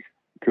calling me?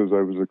 Because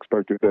I was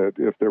expecting that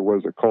if there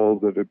was a call,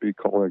 that it'd be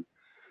calling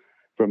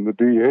from the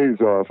DA's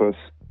office.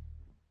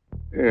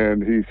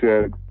 And he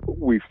said,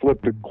 we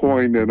flipped a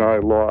coin and I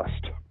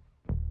lost.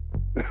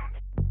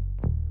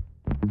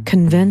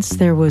 Convinced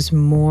there was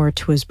more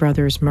to his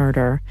brother's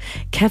murder,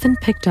 Kevin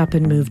picked up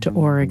and moved to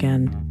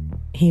Oregon.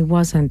 He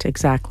wasn't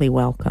exactly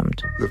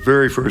welcomed. The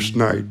very first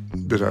night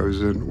that I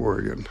was in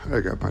Oregon, I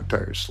got my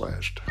tires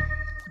slashed.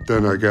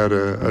 Then I got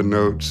a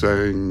note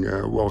saying,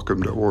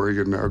 welcome to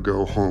Oregon, now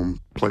go home,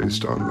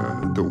 placed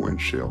on the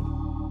windshield.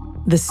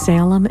 The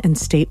Salem and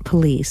State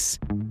Police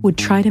would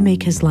try to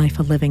make his life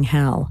a living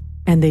hell,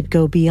 and they'd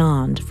go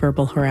beyond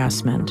verbal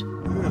harassment.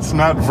 It's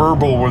not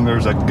verbal when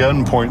there's a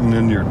gun pointing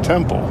in your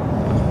temple,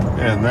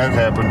 and that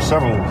happened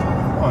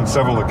on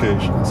several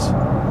occasions.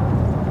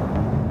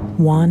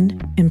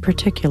 One in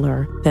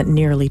particular that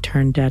nearly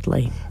turned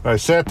deadly. I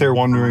sat there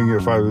wondering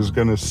if I was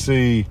going to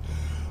see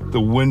the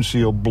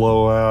windshield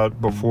blow out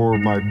before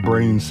my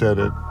brain said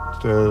it.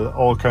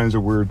 All kinds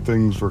of weird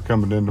things were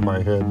coming into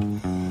my head.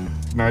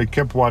 And I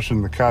kept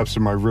watching the cops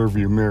in my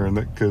rearview mirror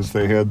because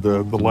they had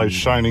the light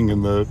shining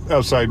in the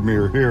outside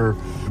mirror here,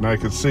 and I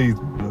could see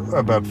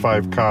about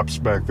 5 cops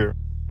back there.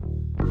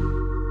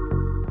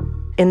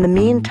 In the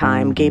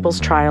meantime, Gable's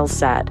trial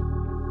set.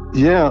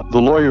 Yeah,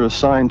 the lawyer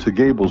assigned to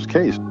Gable's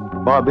case,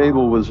 Bob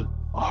Abel, was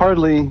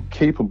hardly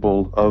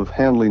capable of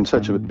handling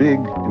such a big,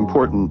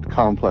 important,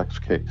 complex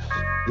case.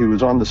 He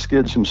was on the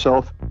skids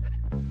himself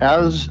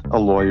as a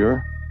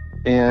lawyer,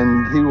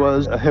 and he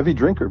was a heavy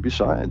drinker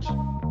besides.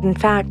 In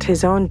fact,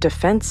 his own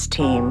defense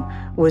team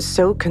was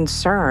so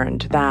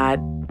concerned that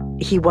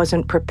he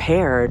wasn't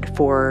prepared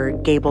for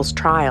Gable's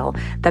trial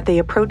that they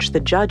approached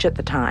the judge at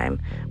the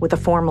time with a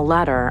formal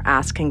letter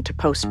asking to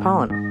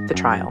postpone the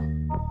trial.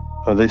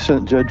 They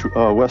sent Judge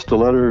West a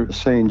letter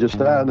saying just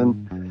that,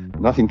 and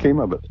nothing came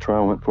of it. The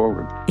trial went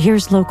forward.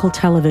 Here's local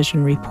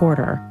television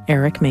reporter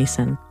Eric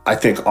Mason. I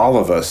think all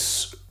of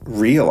us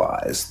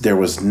realized there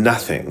was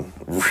nothing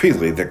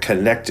really that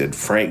connected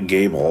Frank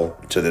Gable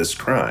to this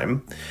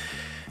crime,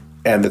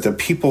 and that the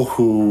people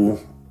who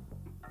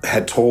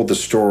had told the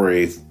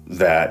story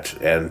that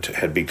and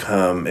had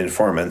become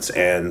informants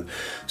and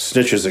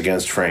snitches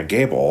against Frank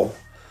Gable,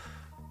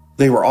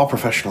 they were all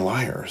professional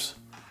liars.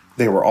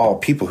 They were all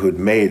people who'd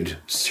made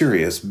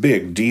serious,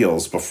 big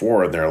deals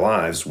before in their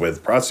lives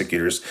with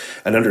prosecutors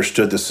and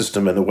understood the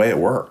system and the way it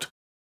worked.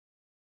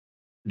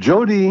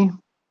 Jody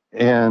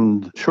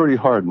and Shorty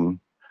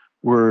Hardin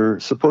were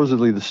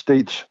supposedly the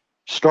state's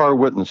star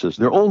witnesses.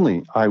 They're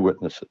only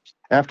eyewitnesses.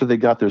 After they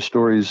got their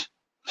stories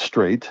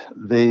straight,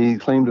 they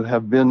claimed to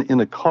have been in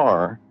a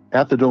car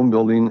at the Dome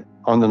building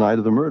on the night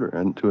of the murder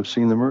and to have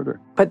seen the murder.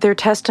 But their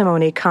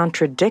testimony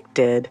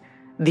contradicted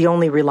the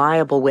only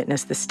reliable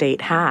witness the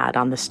state had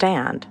on the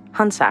stand,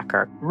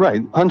 Hunsaker.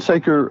 Right.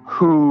 Hunsaker,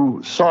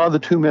 who saw the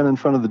 2 men in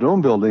front of the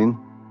Dome building,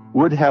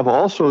 would have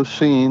also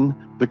seen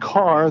the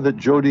car that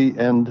Jody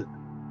and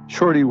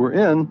Shorty were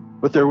in,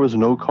 but there was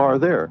no car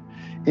there.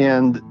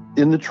 And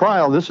in the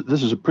trial, this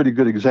is a pretty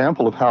good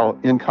example of how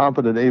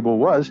incompetent Abel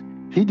was.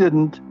 He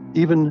didn't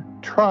even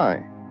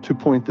try to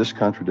point this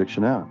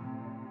contradiction out.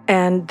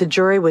 And the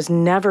jury was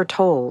never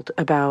told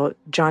about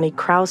Johnny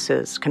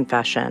Krause's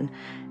confession,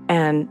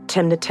 and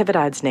Tim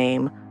Natividade's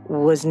name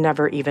was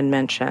never even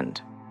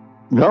mentioned.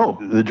 No,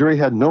 the jury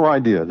had no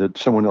idea that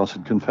someone else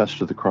had confessed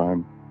to the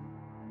crime.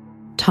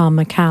 Tom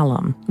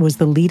McCallum was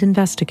the lead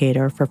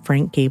investigator for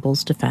Frank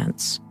Gable's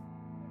defense.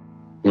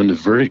 When the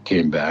verdict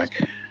came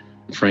back,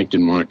 Frank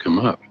didn't want to come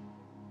up.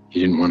 He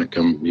didn't want to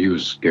come. He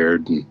was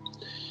scared and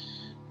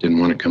didn't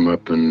want to come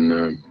up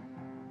and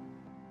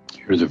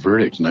hear the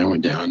verdict. And I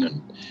went down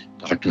and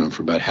talked to him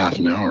for about half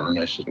an hour. And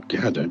I said,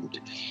 God,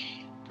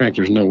 Frank,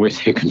 there's no way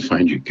they can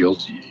find you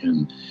guilty.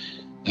 And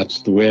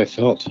that's the way I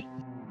felt.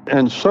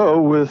 And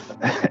so, with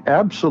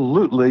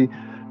absolutely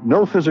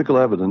no physical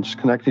evidence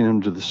connecting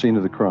him to the scene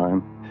of the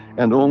crime,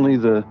 and only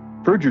the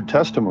perjured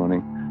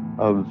testimony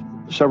of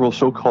several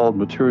so-called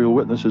material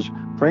witnesses,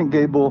 Frank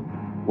Gable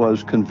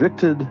was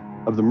convicted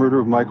of the murder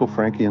of Michael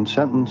Franke and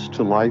sentenced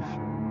to life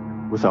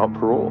without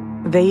parole.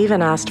 They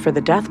even asked for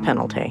the death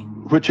penalty.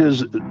 Which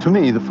is, to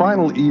me, the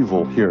final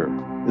evil here,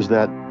 is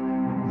that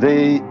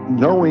they,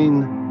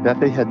 knowing that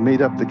they had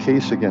made up the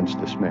case against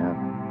this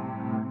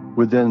man,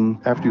 would then,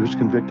 after he was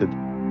convicted,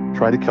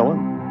 try to kill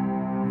him.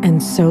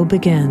 And so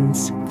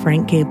begins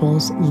Frank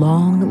Gable's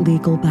long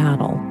legal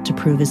battle to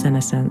prove his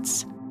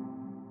innocence.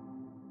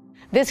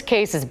 This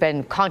case has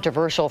been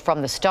controversial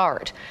from the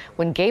start.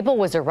 When Gable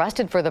was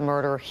arrested for the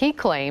murder, he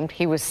claimed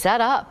he was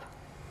set up.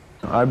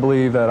 I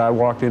believe that I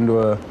walked into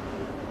a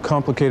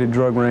complicated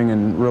drug ring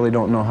and really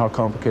don't know how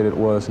complicated it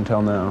was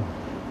until now.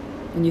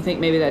 And you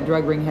think maybe that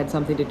drug ring had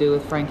something to do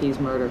with Frankie's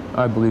murder?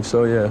 I believe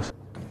so, yes.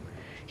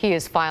 He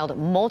has filed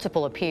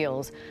multiple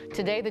appeals.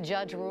 Today, the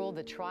judge ruled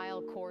the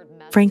trial court...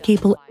 Frank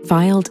Gable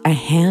filed a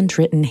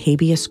handwritten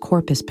habeas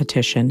corpus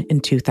petition in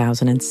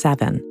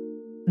 2007.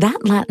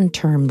 That Latin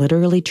term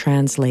literally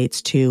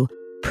translates to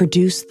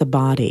produce the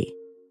body.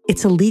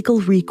 It's a legal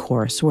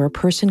recourse where a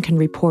person can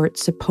report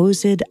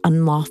supposed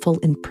unlawful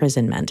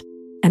imprisonment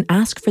and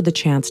ask for the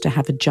chance to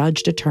have a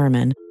judge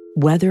determine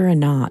whether or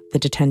not the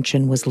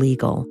detention was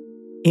legal.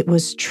 It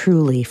was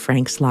truly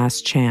Frank's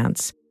last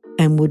chance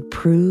and would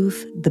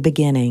prove the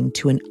beginning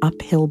to an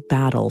uphill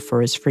battle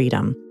for his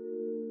freedom.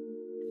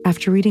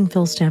 After reading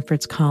Phil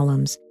Stanford's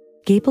columns,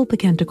 Gable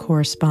began to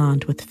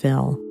correspond with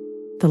Phil.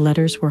 The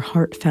letters were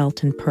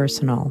heartfelt and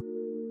personal.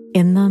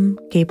 In them,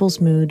 Gable's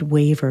mood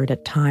wavered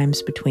at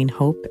times between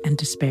hope and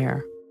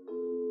despair.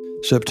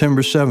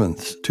 September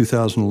 7th,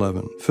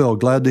 2011. Phil,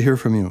 glad to hear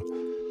from you.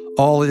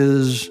 All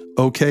is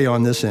okay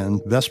on this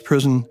end. Best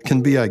prison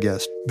can be, I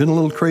guess. Been a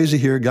little crazy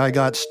here. Guy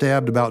got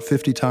stabbed about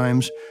 50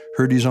 times.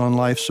 Heard he's on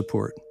life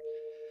support.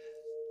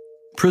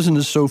 Prison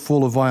is so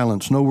full of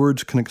violence. No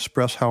words can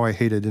express how I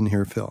hate it in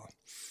here, Phil.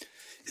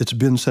 It's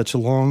been such a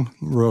long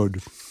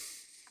road.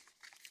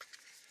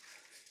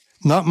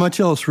 Not much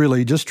else,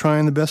 really. Just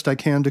trying the best I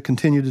can to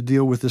continue to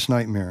deal with this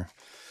nightmare.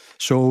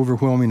 So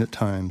overwhelming at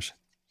times.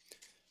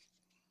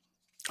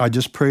 I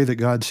just pray that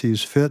God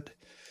sees fit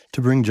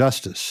to bring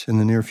justice in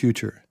the near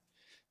future.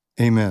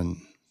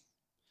 Amen.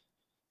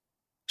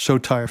 So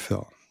tire,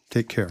 Phil.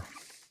 Take care.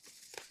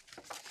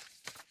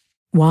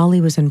 While he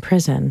was in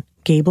prison,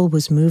 Gable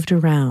was moved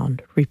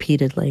around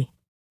repeatedly.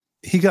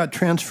 He got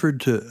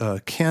transferred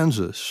to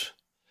Kansas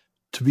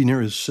to be near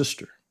his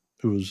sister,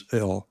 who was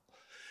ill.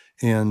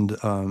 And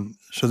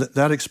so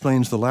that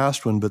explains the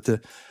last one. But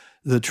the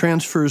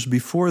transfers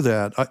before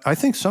that, I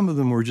think some of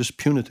them were just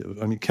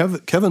punitive. I mean,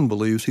 Kevin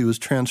believes he was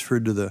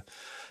transferred to the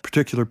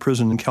particular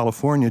prison in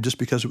California just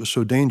because it was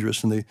so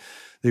dangerous, and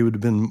they would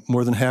have been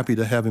more than happy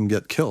to have him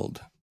get killed.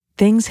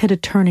 Things hit a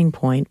turning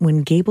point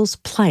when Gable's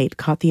plight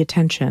caught the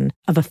attention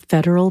of a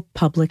federal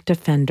public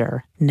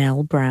defender,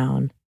 Nell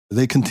Brown.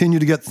 They continue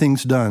to get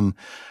things done.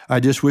 I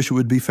just wish it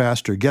would be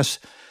faster. Guess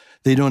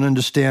they don't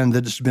understand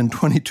that it's been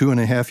 22 and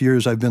a half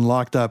years I've been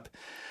locked up,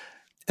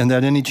 and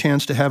that any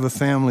chance to have a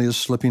family is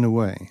slipping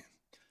away.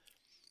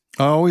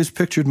 I always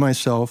pictured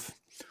myself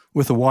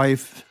with a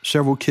wife,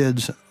 several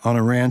kids, on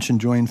a ranch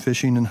enjoying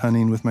fishing and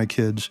hunting with my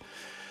kids,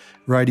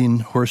 riding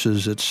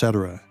horses,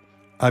 etc.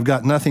 I've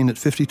got nothing at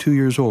 52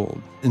 years old,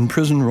 in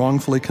prison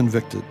wrongfully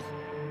convicted.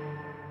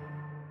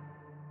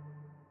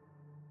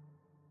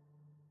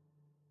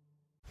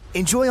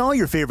 Enjoy all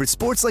your favorite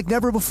sports like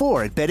never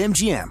before at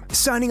BetMGM.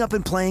 Signing up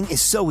and playing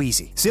is so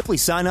easy. Simply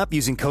sign up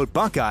using code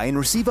Buckeye and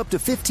receive up to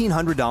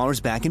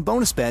 $1,500 back in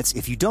bonus bets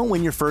if you don't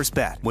win your first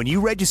bet. When you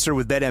register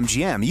with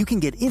BetMGM, you can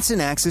get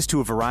instant access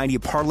to a variety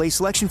of parlay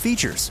selection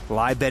features,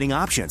 live betting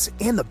options,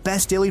 and the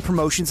best daily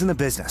promotions in the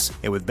business.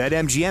 And with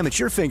BetMGM at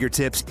your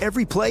fingertips,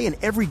 every play and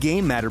every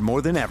game matter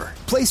more than ever.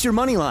 Place your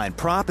moneyline,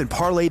 prop, and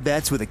parlay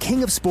bets with the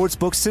king of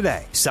sportsbooks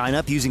today. Sign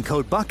up using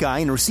code Buckeye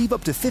and receive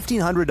up to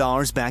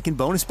 $1,500 back in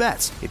bonus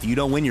bets if you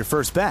don't win your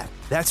first bet.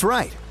 That's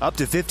right, up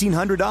to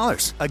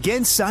 $1,500.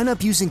 Again, sign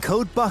up using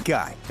code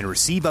Buckeye and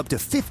receive up to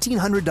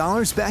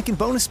 $1,500 back in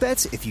bonus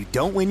bets if you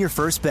don't win your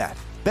first bet.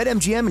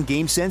 BetMGM and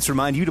GameSense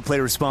remind you to play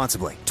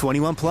responsibly.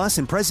 21 plus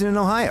and present in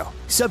Ohio.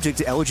 Subject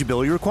to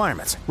eligibility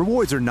requirements.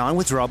 Rewards are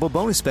non-withdrawable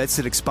bonus bets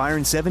that expire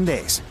in 7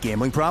 days.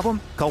 Gambling problem?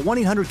 Call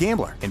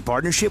 1-800-GAMBLER in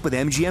partnership with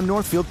MGM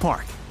Northfield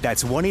Park.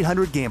 That's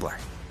 1-800-GAMBLER.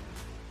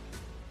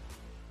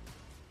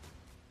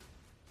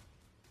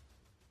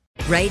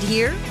 Right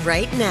here,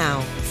 right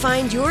now.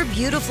 Find your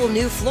beautiful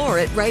new floor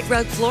at Right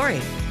Rug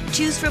Flooring.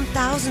 Choose from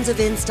thousands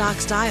of in-stock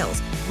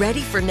styles,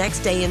 ready for next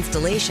day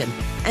installation,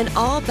 and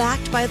all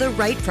backed by the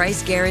right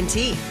price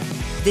guarantee.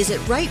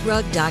 Visit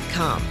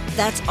rightrug.com.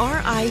 That's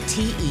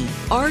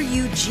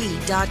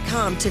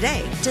RITERUG.com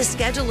today to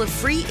schedule a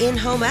free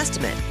in-home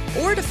estimate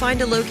or to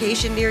find a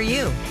location near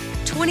you.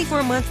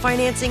 24-month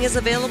financing is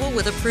available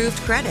with approved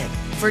credit.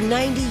 For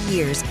 90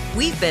 years,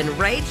 we've been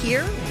right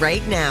here,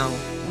 right now.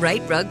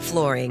 Right Rug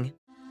Flooring.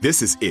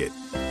 This is it.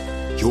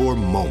 Your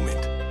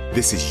moment.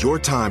 This is your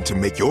time to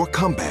make your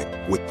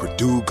comeback with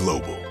Purdue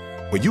Global.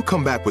 When you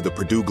come back with a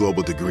Purdue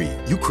Global degree,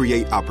 you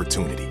create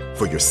opportunity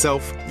for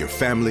yourself, your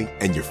family,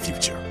 and your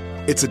future.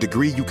 It's a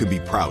degree you can be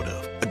proud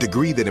of, a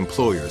degree that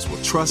employers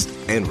will trust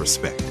and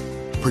respect.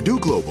 Purdue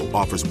Global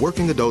offers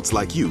working adults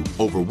like you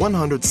over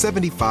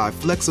 175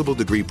 flexible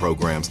degree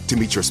programs to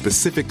meet your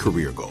specific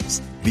career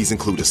goals. These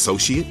include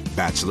associate,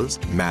 bachelor's,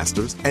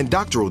 master's, and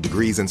doctoral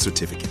degrees and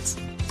certificates.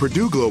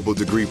 Purdue Global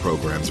degree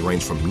programs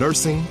range from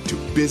nursing to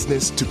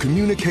business to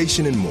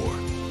communication and more.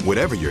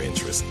 Whatever your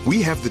interest,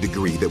 we have the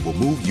degree that will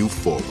move you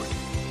forward.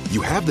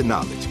 You have the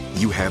knowledge,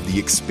 you have the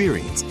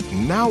experience.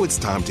 Now it's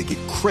time to get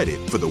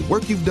credit for the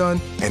work you've done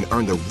and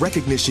earn the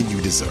recognition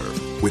you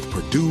deserve with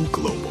Purdue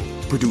Global,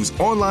 Purdue's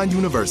online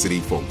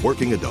university for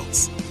working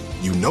adults.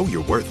 You know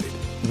you're worth it.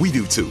 We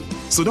do too.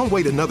 So don't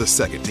wait another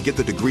second to get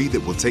the degree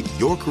that will take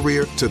your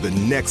career to the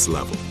next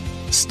level.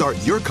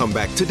 Start your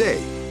comeback today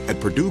at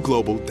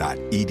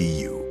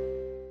purdueglobal.edu.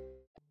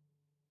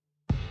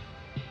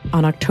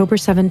 On October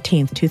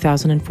 17,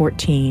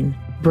 2014,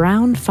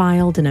 Brown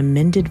filed an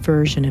amended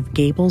version of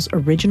Gable's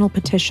original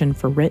petition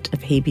for writ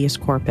of habeas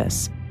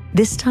corpus,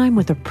 this time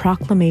with a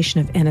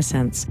proclamation of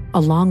innocence,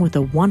 along with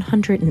a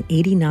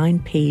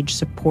 189-page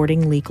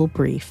supporting legal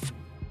brief.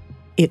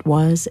 It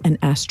was an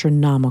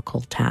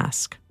astronomical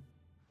task.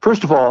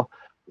 First of all,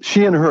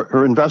 she and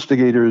her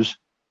investigators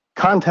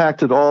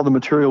contacted all the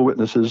material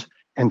witnesses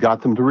and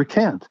got them to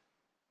recant,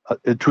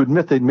 to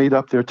admit they'd made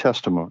up their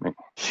testimony.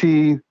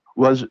 She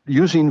was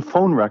using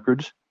phone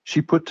records.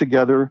 She put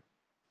together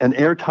an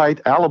airtight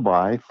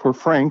alibi for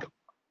Frank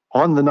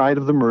on the night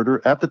of the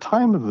murder, at the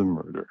time of the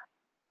murder.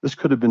 This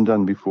could have been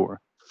done before.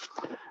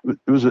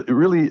 It was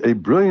really a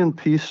brilliant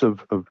piece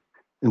of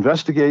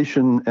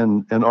investigation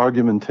and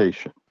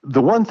argumentation.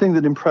 The one thing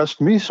that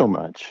impressed me so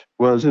much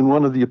was in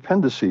one of the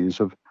appendices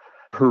of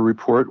her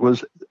report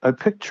was a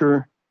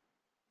picture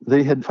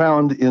they had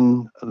found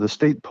in the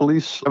state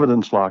police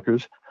evidence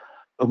lockers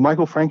of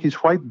Michael Francke's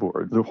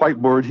whiteboard, the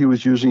whiteboard he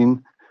was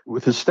using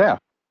with his staff.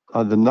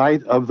 On the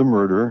night of the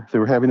murder, they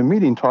were having a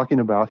meeting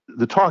talking about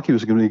the talk he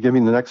was going to be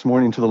giving the next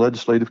morning to the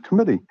legislative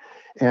committee.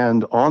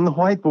 And on the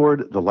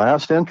whiteboard, the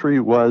last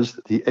entry was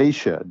the A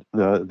shed.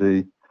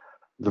 The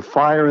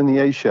fire in the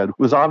A shed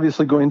was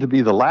obviously going to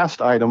be the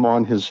last item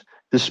on his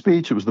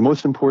speech. It was the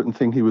most important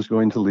thing he was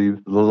going to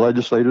leave the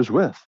legislators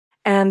with.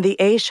 And the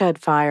A-Shed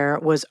fire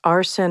was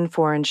arson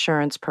for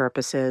insurance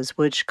purposes,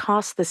 which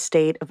cost the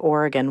state of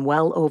Oregon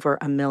well over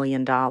 $1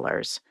 million.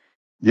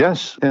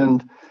 Yes,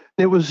 and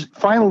it was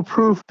final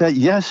proof that,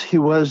 yes, he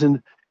was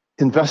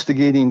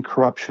investigating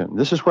corruption.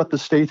 This is what the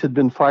state had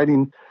been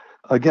fighting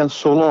against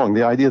so long,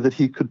 the idea that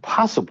he could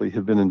possibly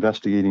have been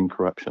investigating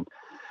corruption.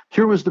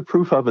 Here was the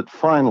proof of it,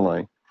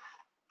 finally,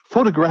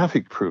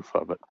 photographic proof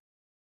of it.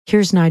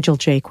 Here's Nigel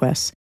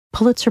Jaquiss,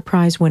 Pulitzer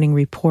Prize-winning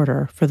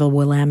reporter for the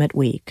Willamette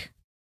Week.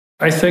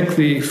 I think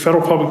the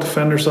Federal Public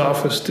Defender's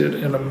Office did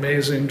an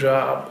amazing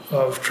job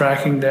of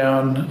tracking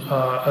down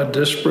a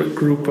disparate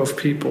group of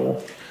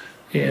people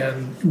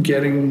and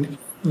getting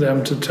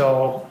them to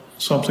tell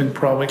something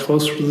probably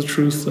closer to the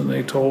truth than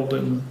they told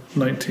in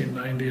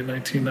 1990 and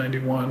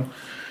 1991.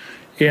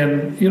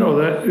 And, you know,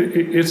 that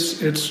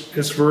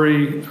it's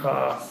very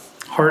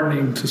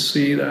heartening to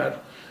see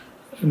that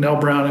Nell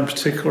Brown in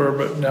particular,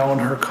 but Nell and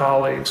her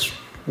colleagues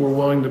were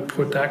willing to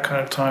put that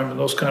kind of time and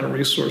those kind of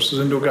resources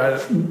into a guy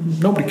that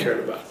nobody cared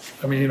about.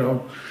 I mean, you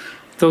know,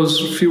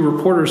 those few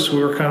reporters who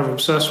were kind of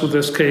obsessed with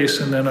this case,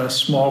 and then a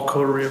small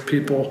coterie of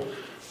people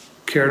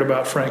cared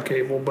about Frank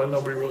Gable, but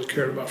nobody really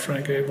cared about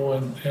Frank Gable.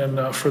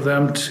 And for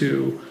them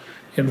to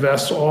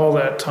invest all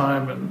that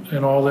time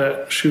and all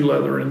that shoe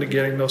leather into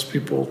getting those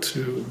people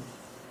to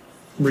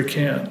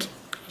recant,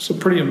 it's a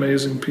pretty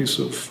amazing piece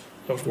of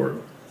work.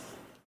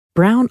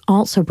 Brown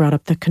also brought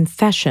up the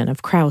confession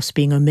of Krause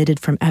being omitted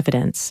from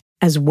evidence,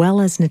 as well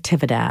as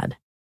Natividad.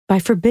 By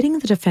forbidding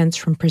the defense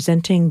from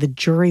presenting the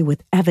jury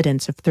with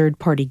evidence of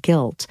third-party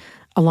guilt,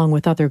 along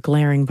with other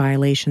glaring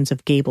violations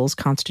of Gable's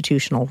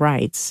constitutional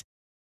rights,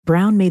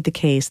 Brown made the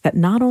case that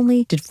not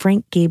only did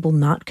Frank Gable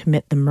not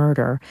commit the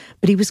murder,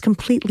 but he was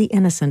completely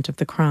innocent of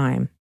the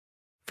crime.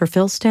 For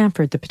Phil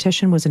Stanford, the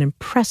petition was an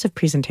impressive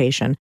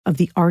presentation of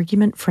the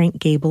argument Frank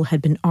Gable had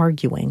been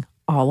arguing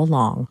all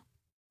along.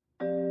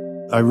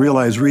 I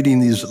realized reading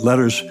these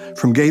letters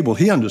from Gable,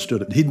 he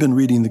understood it. He'd been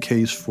reading the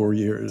case for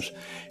years,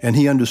 and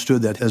he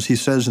understood that, as he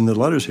says in the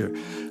letters here,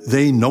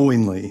 they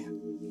knowingly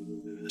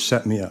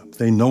set me up.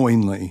 They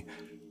knowingly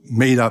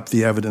made up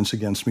the evidence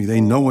against me.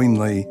 They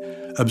knowingly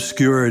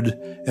obscured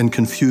and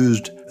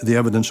confused the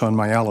evidence on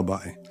my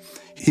alibi.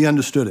 He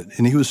understood it,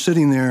 and he was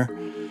sitting there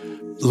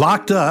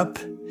locked up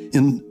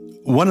in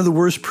one of the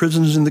worst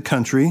prisons in the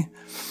country,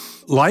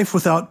 life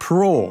without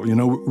parole, you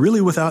know,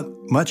 really without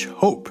much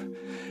hope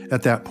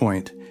at that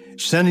point,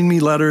 sending me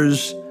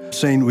letters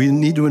saying, we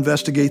need to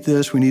investigate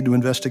this, we need to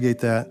investigate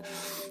that.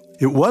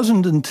 It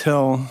wasn't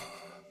until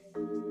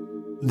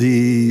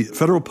the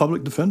federal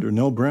public defender,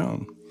 Nell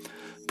Brown,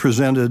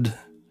 presented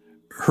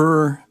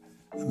her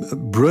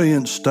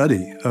brilliant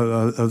study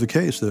of the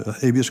case, the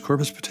habeas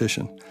corpus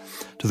petition,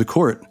 to the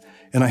court.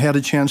 And I had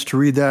a chance to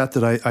read that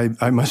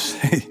I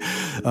must say,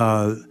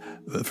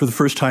 for the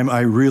first time,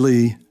 I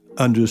really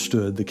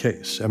understood the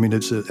case. I mean,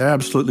 it's an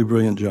absolutely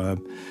brilliant job.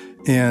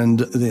 And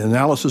the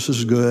analysis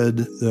is good.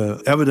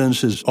 The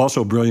evidence is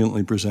also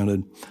brilliantly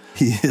presented.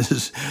 He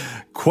is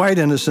quite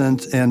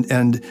innocent,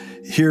 and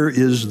here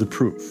is the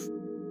proof.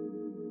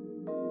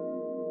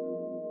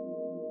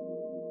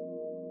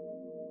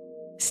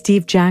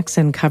 Steve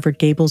Jackson covered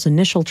Gable's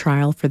initial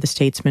trial for the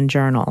Statesman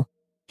Journal.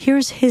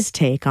 Here's his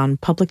take on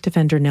Public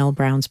Defender Nell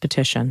Brown's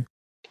petition.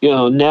 You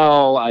know,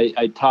 Nell,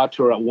 I talked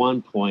to her at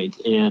one point,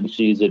 and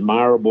she's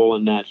admirable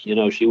in that, you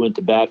know, she went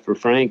to bat for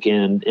Frank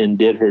and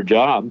did her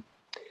job.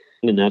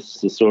 And that's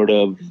the sort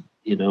of,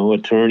 you know,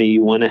 attorney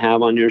you want to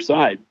have on your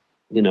side.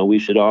 You know, we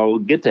should all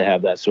get to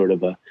have that sort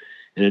of an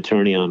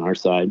attorney on our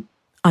side.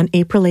 On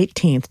April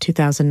 18th,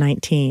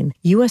 2019,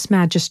 U.S.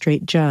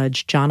 Magistrate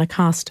Judge John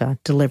Acosta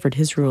delivered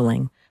his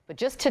ruling. But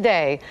just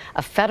today,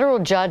 a federal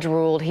judge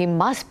ruled he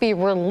must be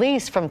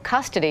released from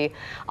custody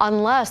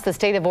unless the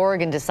state of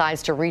Oregon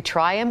decides to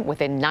retry him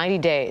within 90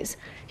 days.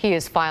 He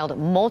has filed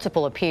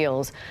multiple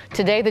appeals.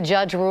 Today, the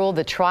judge ruled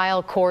the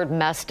trial court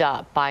messed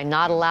up by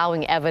not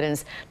allowing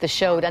evidence that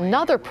showed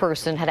another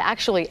person had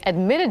actually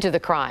admitted to the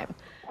crime.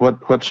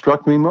 What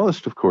struck me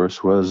most, of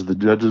course, was the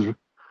judge's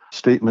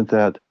statement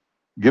that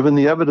given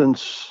the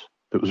evidence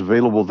that was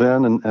available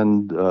then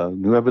and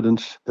new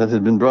evidence that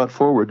had been brought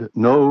forward,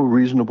 no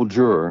reasonable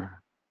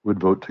juror would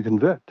vote to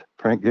convict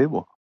Frank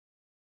Gable.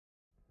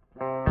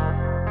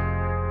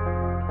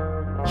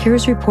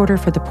 Here's reporter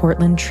for the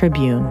Portland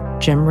Tribune,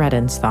 Jim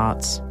Reddin's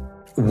thoughts.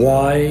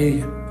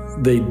 Why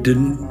they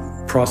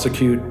didn't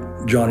prosecute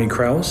Johnny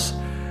Krause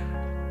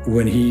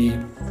when he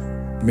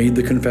made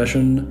the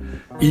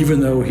confession,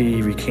 even though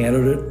he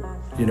recanted it.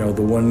 You know,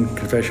 the one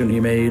confession he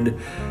made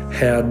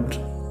had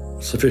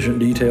sufficient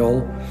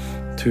detail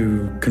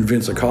to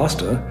convince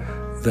Acosta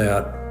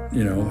that,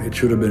 you know, it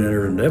should have been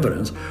entered into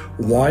evidence.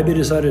 Why they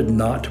decided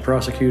not to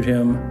prosecute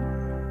him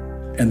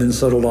and then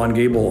settled on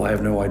Gable, I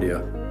have no idea.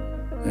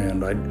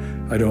 And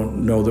I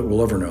don't know that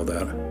we'll ever know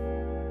that.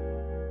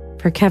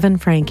 For Kevin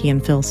Franke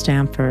and Phil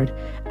Stanford,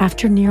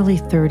 after nearly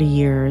 30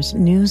 years,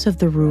 news of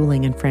the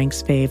ruling in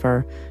Frank's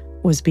favor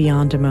was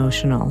beyond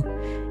emotional.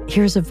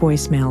 Here's a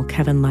voicemail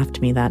Kevin left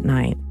me that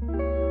night.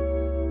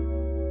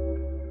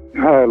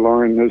 Hi,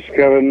 Lauren. This is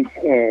Kevin.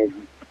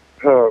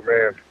 Oh,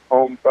 man.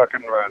 home, buck,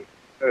 and run.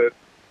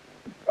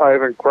 I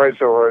haven't cried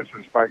so hard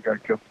since Mike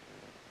got killed.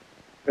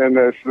 And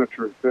that's the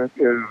truth. That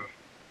is,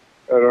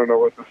 I don't know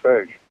what to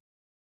say.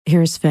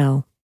 Here's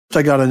Phil.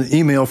 I got an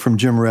email from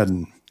Jim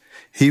Redden.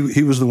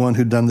 He was the one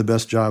who'd done the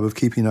best job of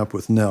keeping up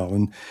with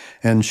Nell.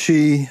 And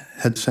she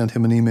had sent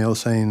him an email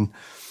saying,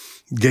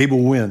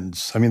 Gable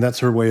wins. I mean, that's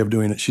her way of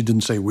doing it. She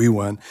didn't say we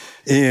won.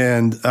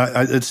 And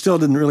it still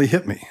didn't really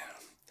hit me.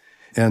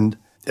 And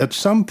at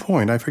some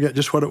point, I forget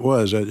just what it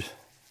was,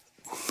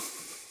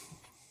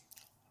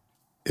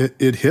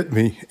 it hit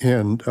me.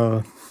 And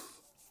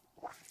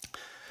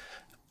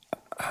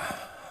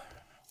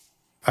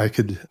I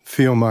could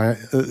feel my,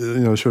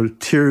 sort of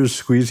tears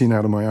squeezing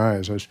out of my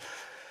eyes. I was,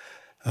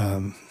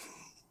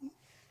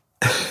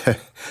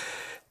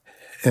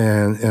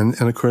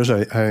 and of course,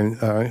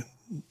 I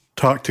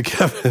talked to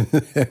Kevin,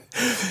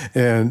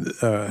 and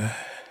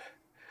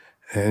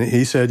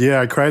he said,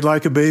 "Yeah, I cried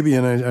like a baby,"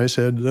 and I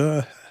said,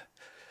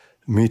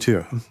 "Me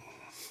too."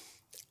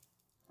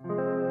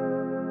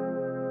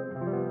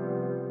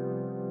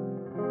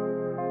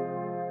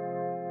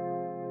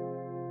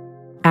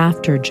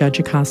 After Judge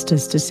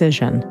Acosta's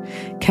decision,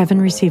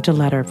 Kevin received a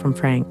letter from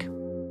Frank.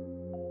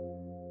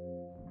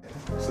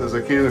 It says,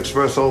 I can't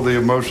express all the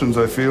emotions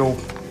I feel.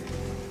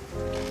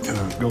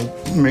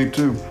 Me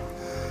too.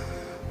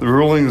 The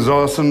ruling is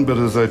awesome, but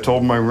as I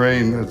told my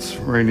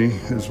Rainey,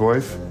 his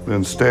wife,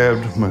 been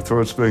stabbed, my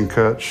throat's been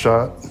cut,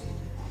 shot.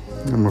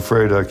 I'm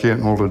afraid I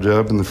can't hold a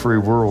job in the free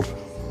world.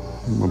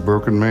 I'm a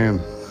broken man,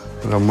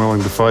 but I'm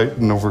willing to fight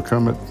and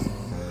overcome it.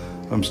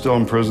 I'm still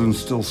in prison,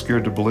 still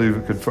scared to believe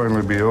it could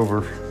finally be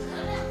over.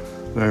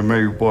 I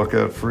may walk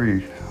out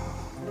free.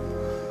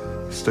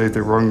 The state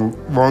that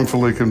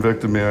wrongfully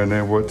convicted me, I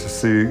now want to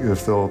see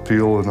if they'll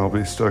appeal, and I'll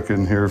be stuck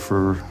in here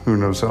for who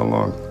knows how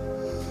long.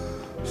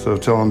 So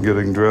till I'm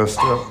getting dressed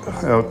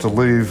out to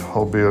leave,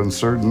 I'll be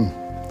uncertain,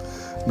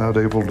 not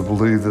able to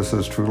believe this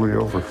is truly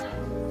over.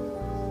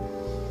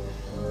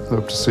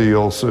 Hope to see you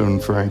all soon,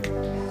 Frank.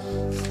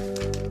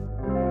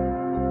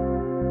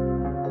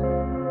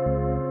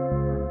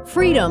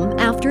 Freedom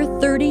after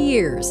 30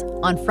 years.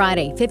 On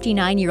Friday,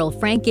 59-year-old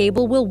Frank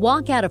Gable will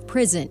walk out of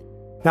prison.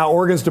 Now,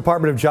 Oregon's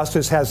Department of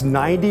Justice has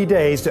 90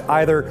 days to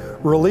either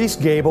release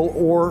Gable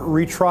or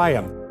retry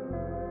him.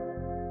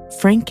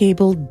 Frank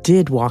Gable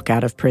did walk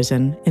out of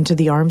prison into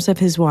the arms of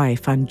his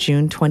wife on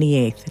June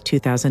 28,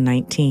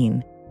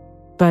 2019.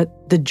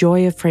 But the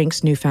joy of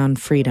Frank's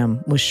newfound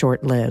freedom was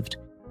short-lived.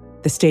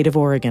 The state of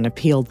Oregon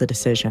appealed the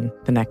decision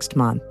the next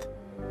month.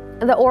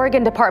 The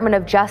Oregon Department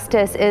of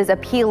Justice is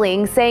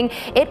appealing, saying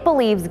it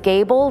believes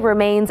Gable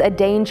remains a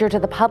danger to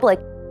the public.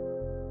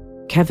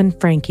 Kevin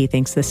Franke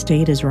thinks the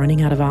state is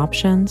running out of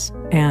options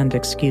and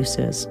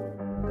excuses.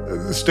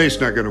 The state's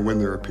not going to win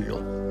their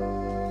appeal.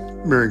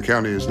 Marion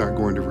County is not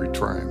going to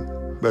retry him.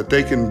 But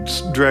they can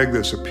drag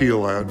this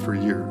appeal out for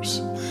years.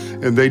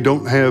 And they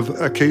don't have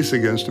a case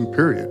against him,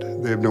 period.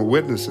 They have no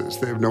witnesses.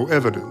 They have no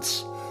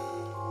evidence.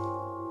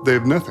 They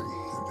have nothing.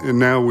 And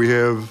now we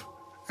have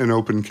an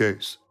open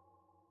case.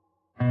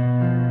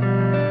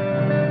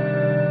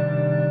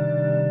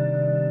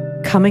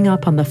 Coming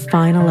up on the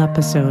final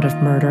episode of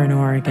Murder in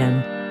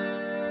Oregon,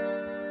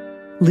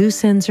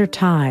 loose ends are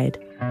tied.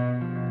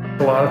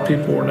 A lot of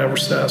people were never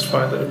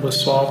satisfied that it was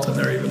solved, and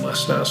they're even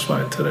less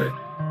satisfied today.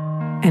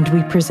 And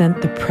we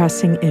present the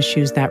pressing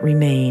issues that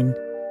remain.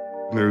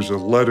 There's a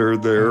letter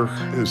there.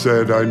 It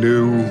said, I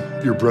knew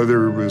your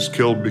brother was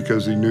killed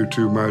because he knew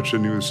too much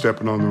and he was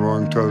stepping on the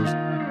wrong toes.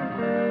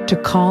 To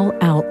call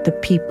out the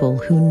people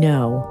who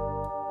know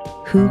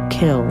who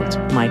killed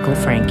Michael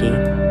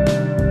Franke.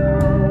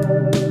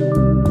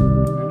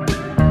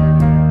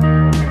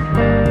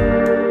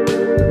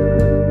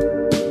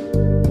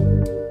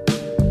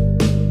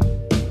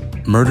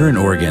 Murder in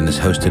Oregon is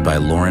hosted by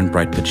Lauren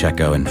Bright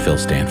Pacheco and Phil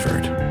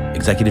Stanford.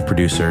 Executive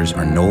producers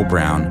are Noel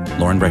Brown,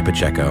 Lauren Bright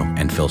Pacheco,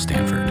 and Phil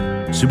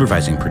Stanford.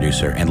 Supervising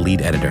producer and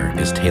lead editor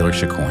is Taylor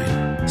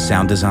Chacoin.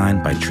 Sound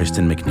design by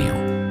Tristan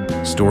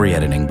McNeil. Story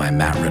editing by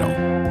Matt Riddle.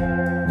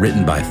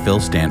 Written by Phil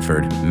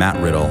Stanford, Matt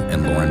Riddle,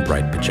 and Lauren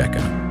Bright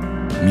Pacheco.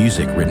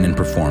 Music written and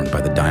performed by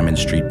the Diamond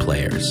Street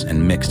Players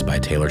and mixed by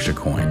Taylor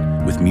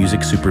Chacoin, with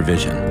music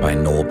supervision by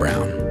Noel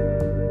Brown.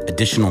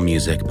 Additional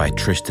music by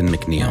Tristan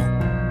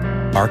McNeil.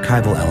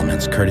 Archival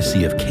elements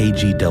courtesy of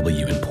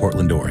KGW in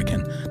Portland,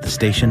 Oregon, the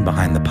station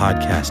behind the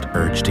podcast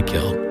Urge to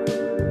Kill.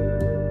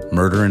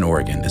 Murder in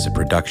Oregon is a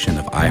production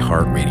of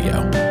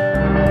iHeartRadio.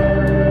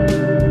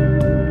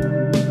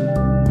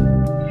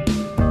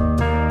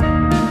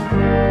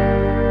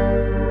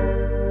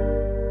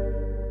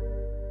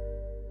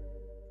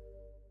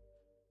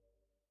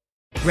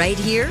 Right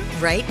here,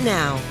 right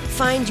now.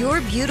 Find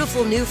your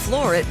beautiful new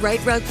floor at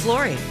Right Rug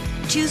Flooring.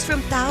 Choose from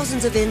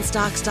thousands of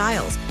in-stock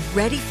styles,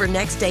 ready for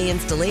next day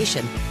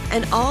installation,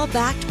 and all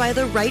backed by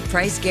the right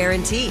price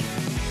guarantee.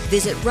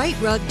 Visit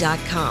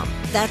rightrug.com.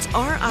 That's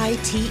RITERUG.com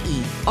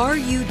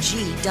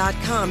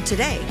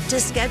today to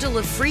schedule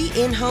a free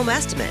in-home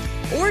estimate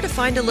or to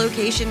find a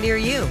location near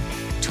you.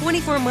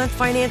 24-month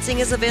financing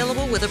is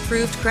available with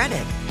approved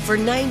credit. For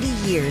 90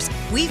 years,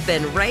 we've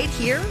been right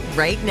here,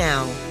 right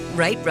now.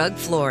 Right Rug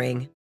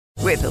Flooring.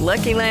 With the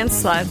Lucky Land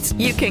Slots,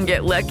 you can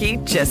get lucky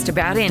just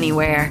about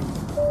anywhere.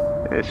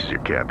 This is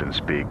your captain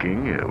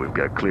speaking. We've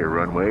got clear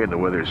runway and the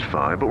weather's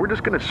fine, but we're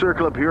just going to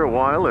circle up here a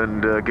while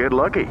and get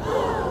lucky.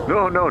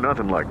 No,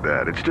 nothing like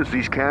that. It's just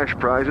these cash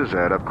prizes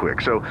add up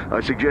quick. So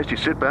I suggest you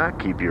sit back,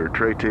 keep your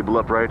tray table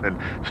upright, and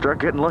start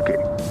getting lucky.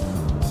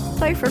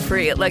 Play for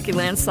free at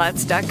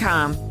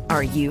LuckyLandSlots.com.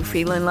 Are you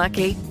feeling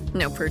lucky?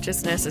 No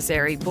purchase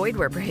necessary. Void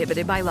where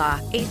prohibited by law.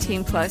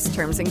 18 plus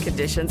terms and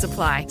conditions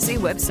apply. See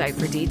website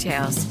for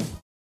details.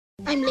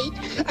 I'm late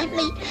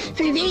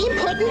for a very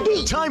important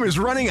date. Time is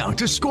running out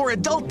to score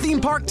adult theme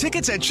park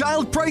tickets at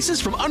child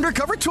prices from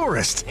Undercover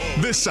Tourist.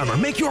 This summer,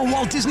 make your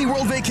Walt Disney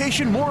World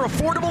vacation more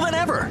affordable than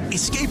ever.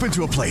 Escape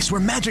into a place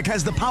where magic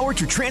has the power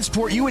to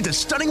transport you into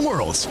stunning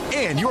worlds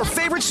and your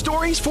favorite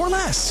stories for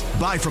less.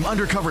 Buy from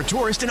Undercover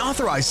Tourist, an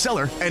authorized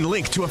seller, and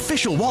link to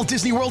official Walt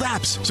Disney World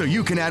apps so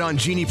you can add on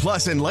Genie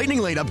Plus and Lightning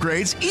Lane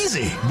upgrades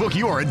easy. Book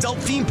your adult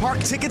theme park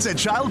tickets at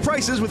child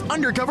prices with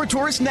Undercover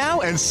Tourist now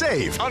and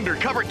save.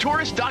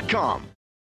 UndercoverTourist.com.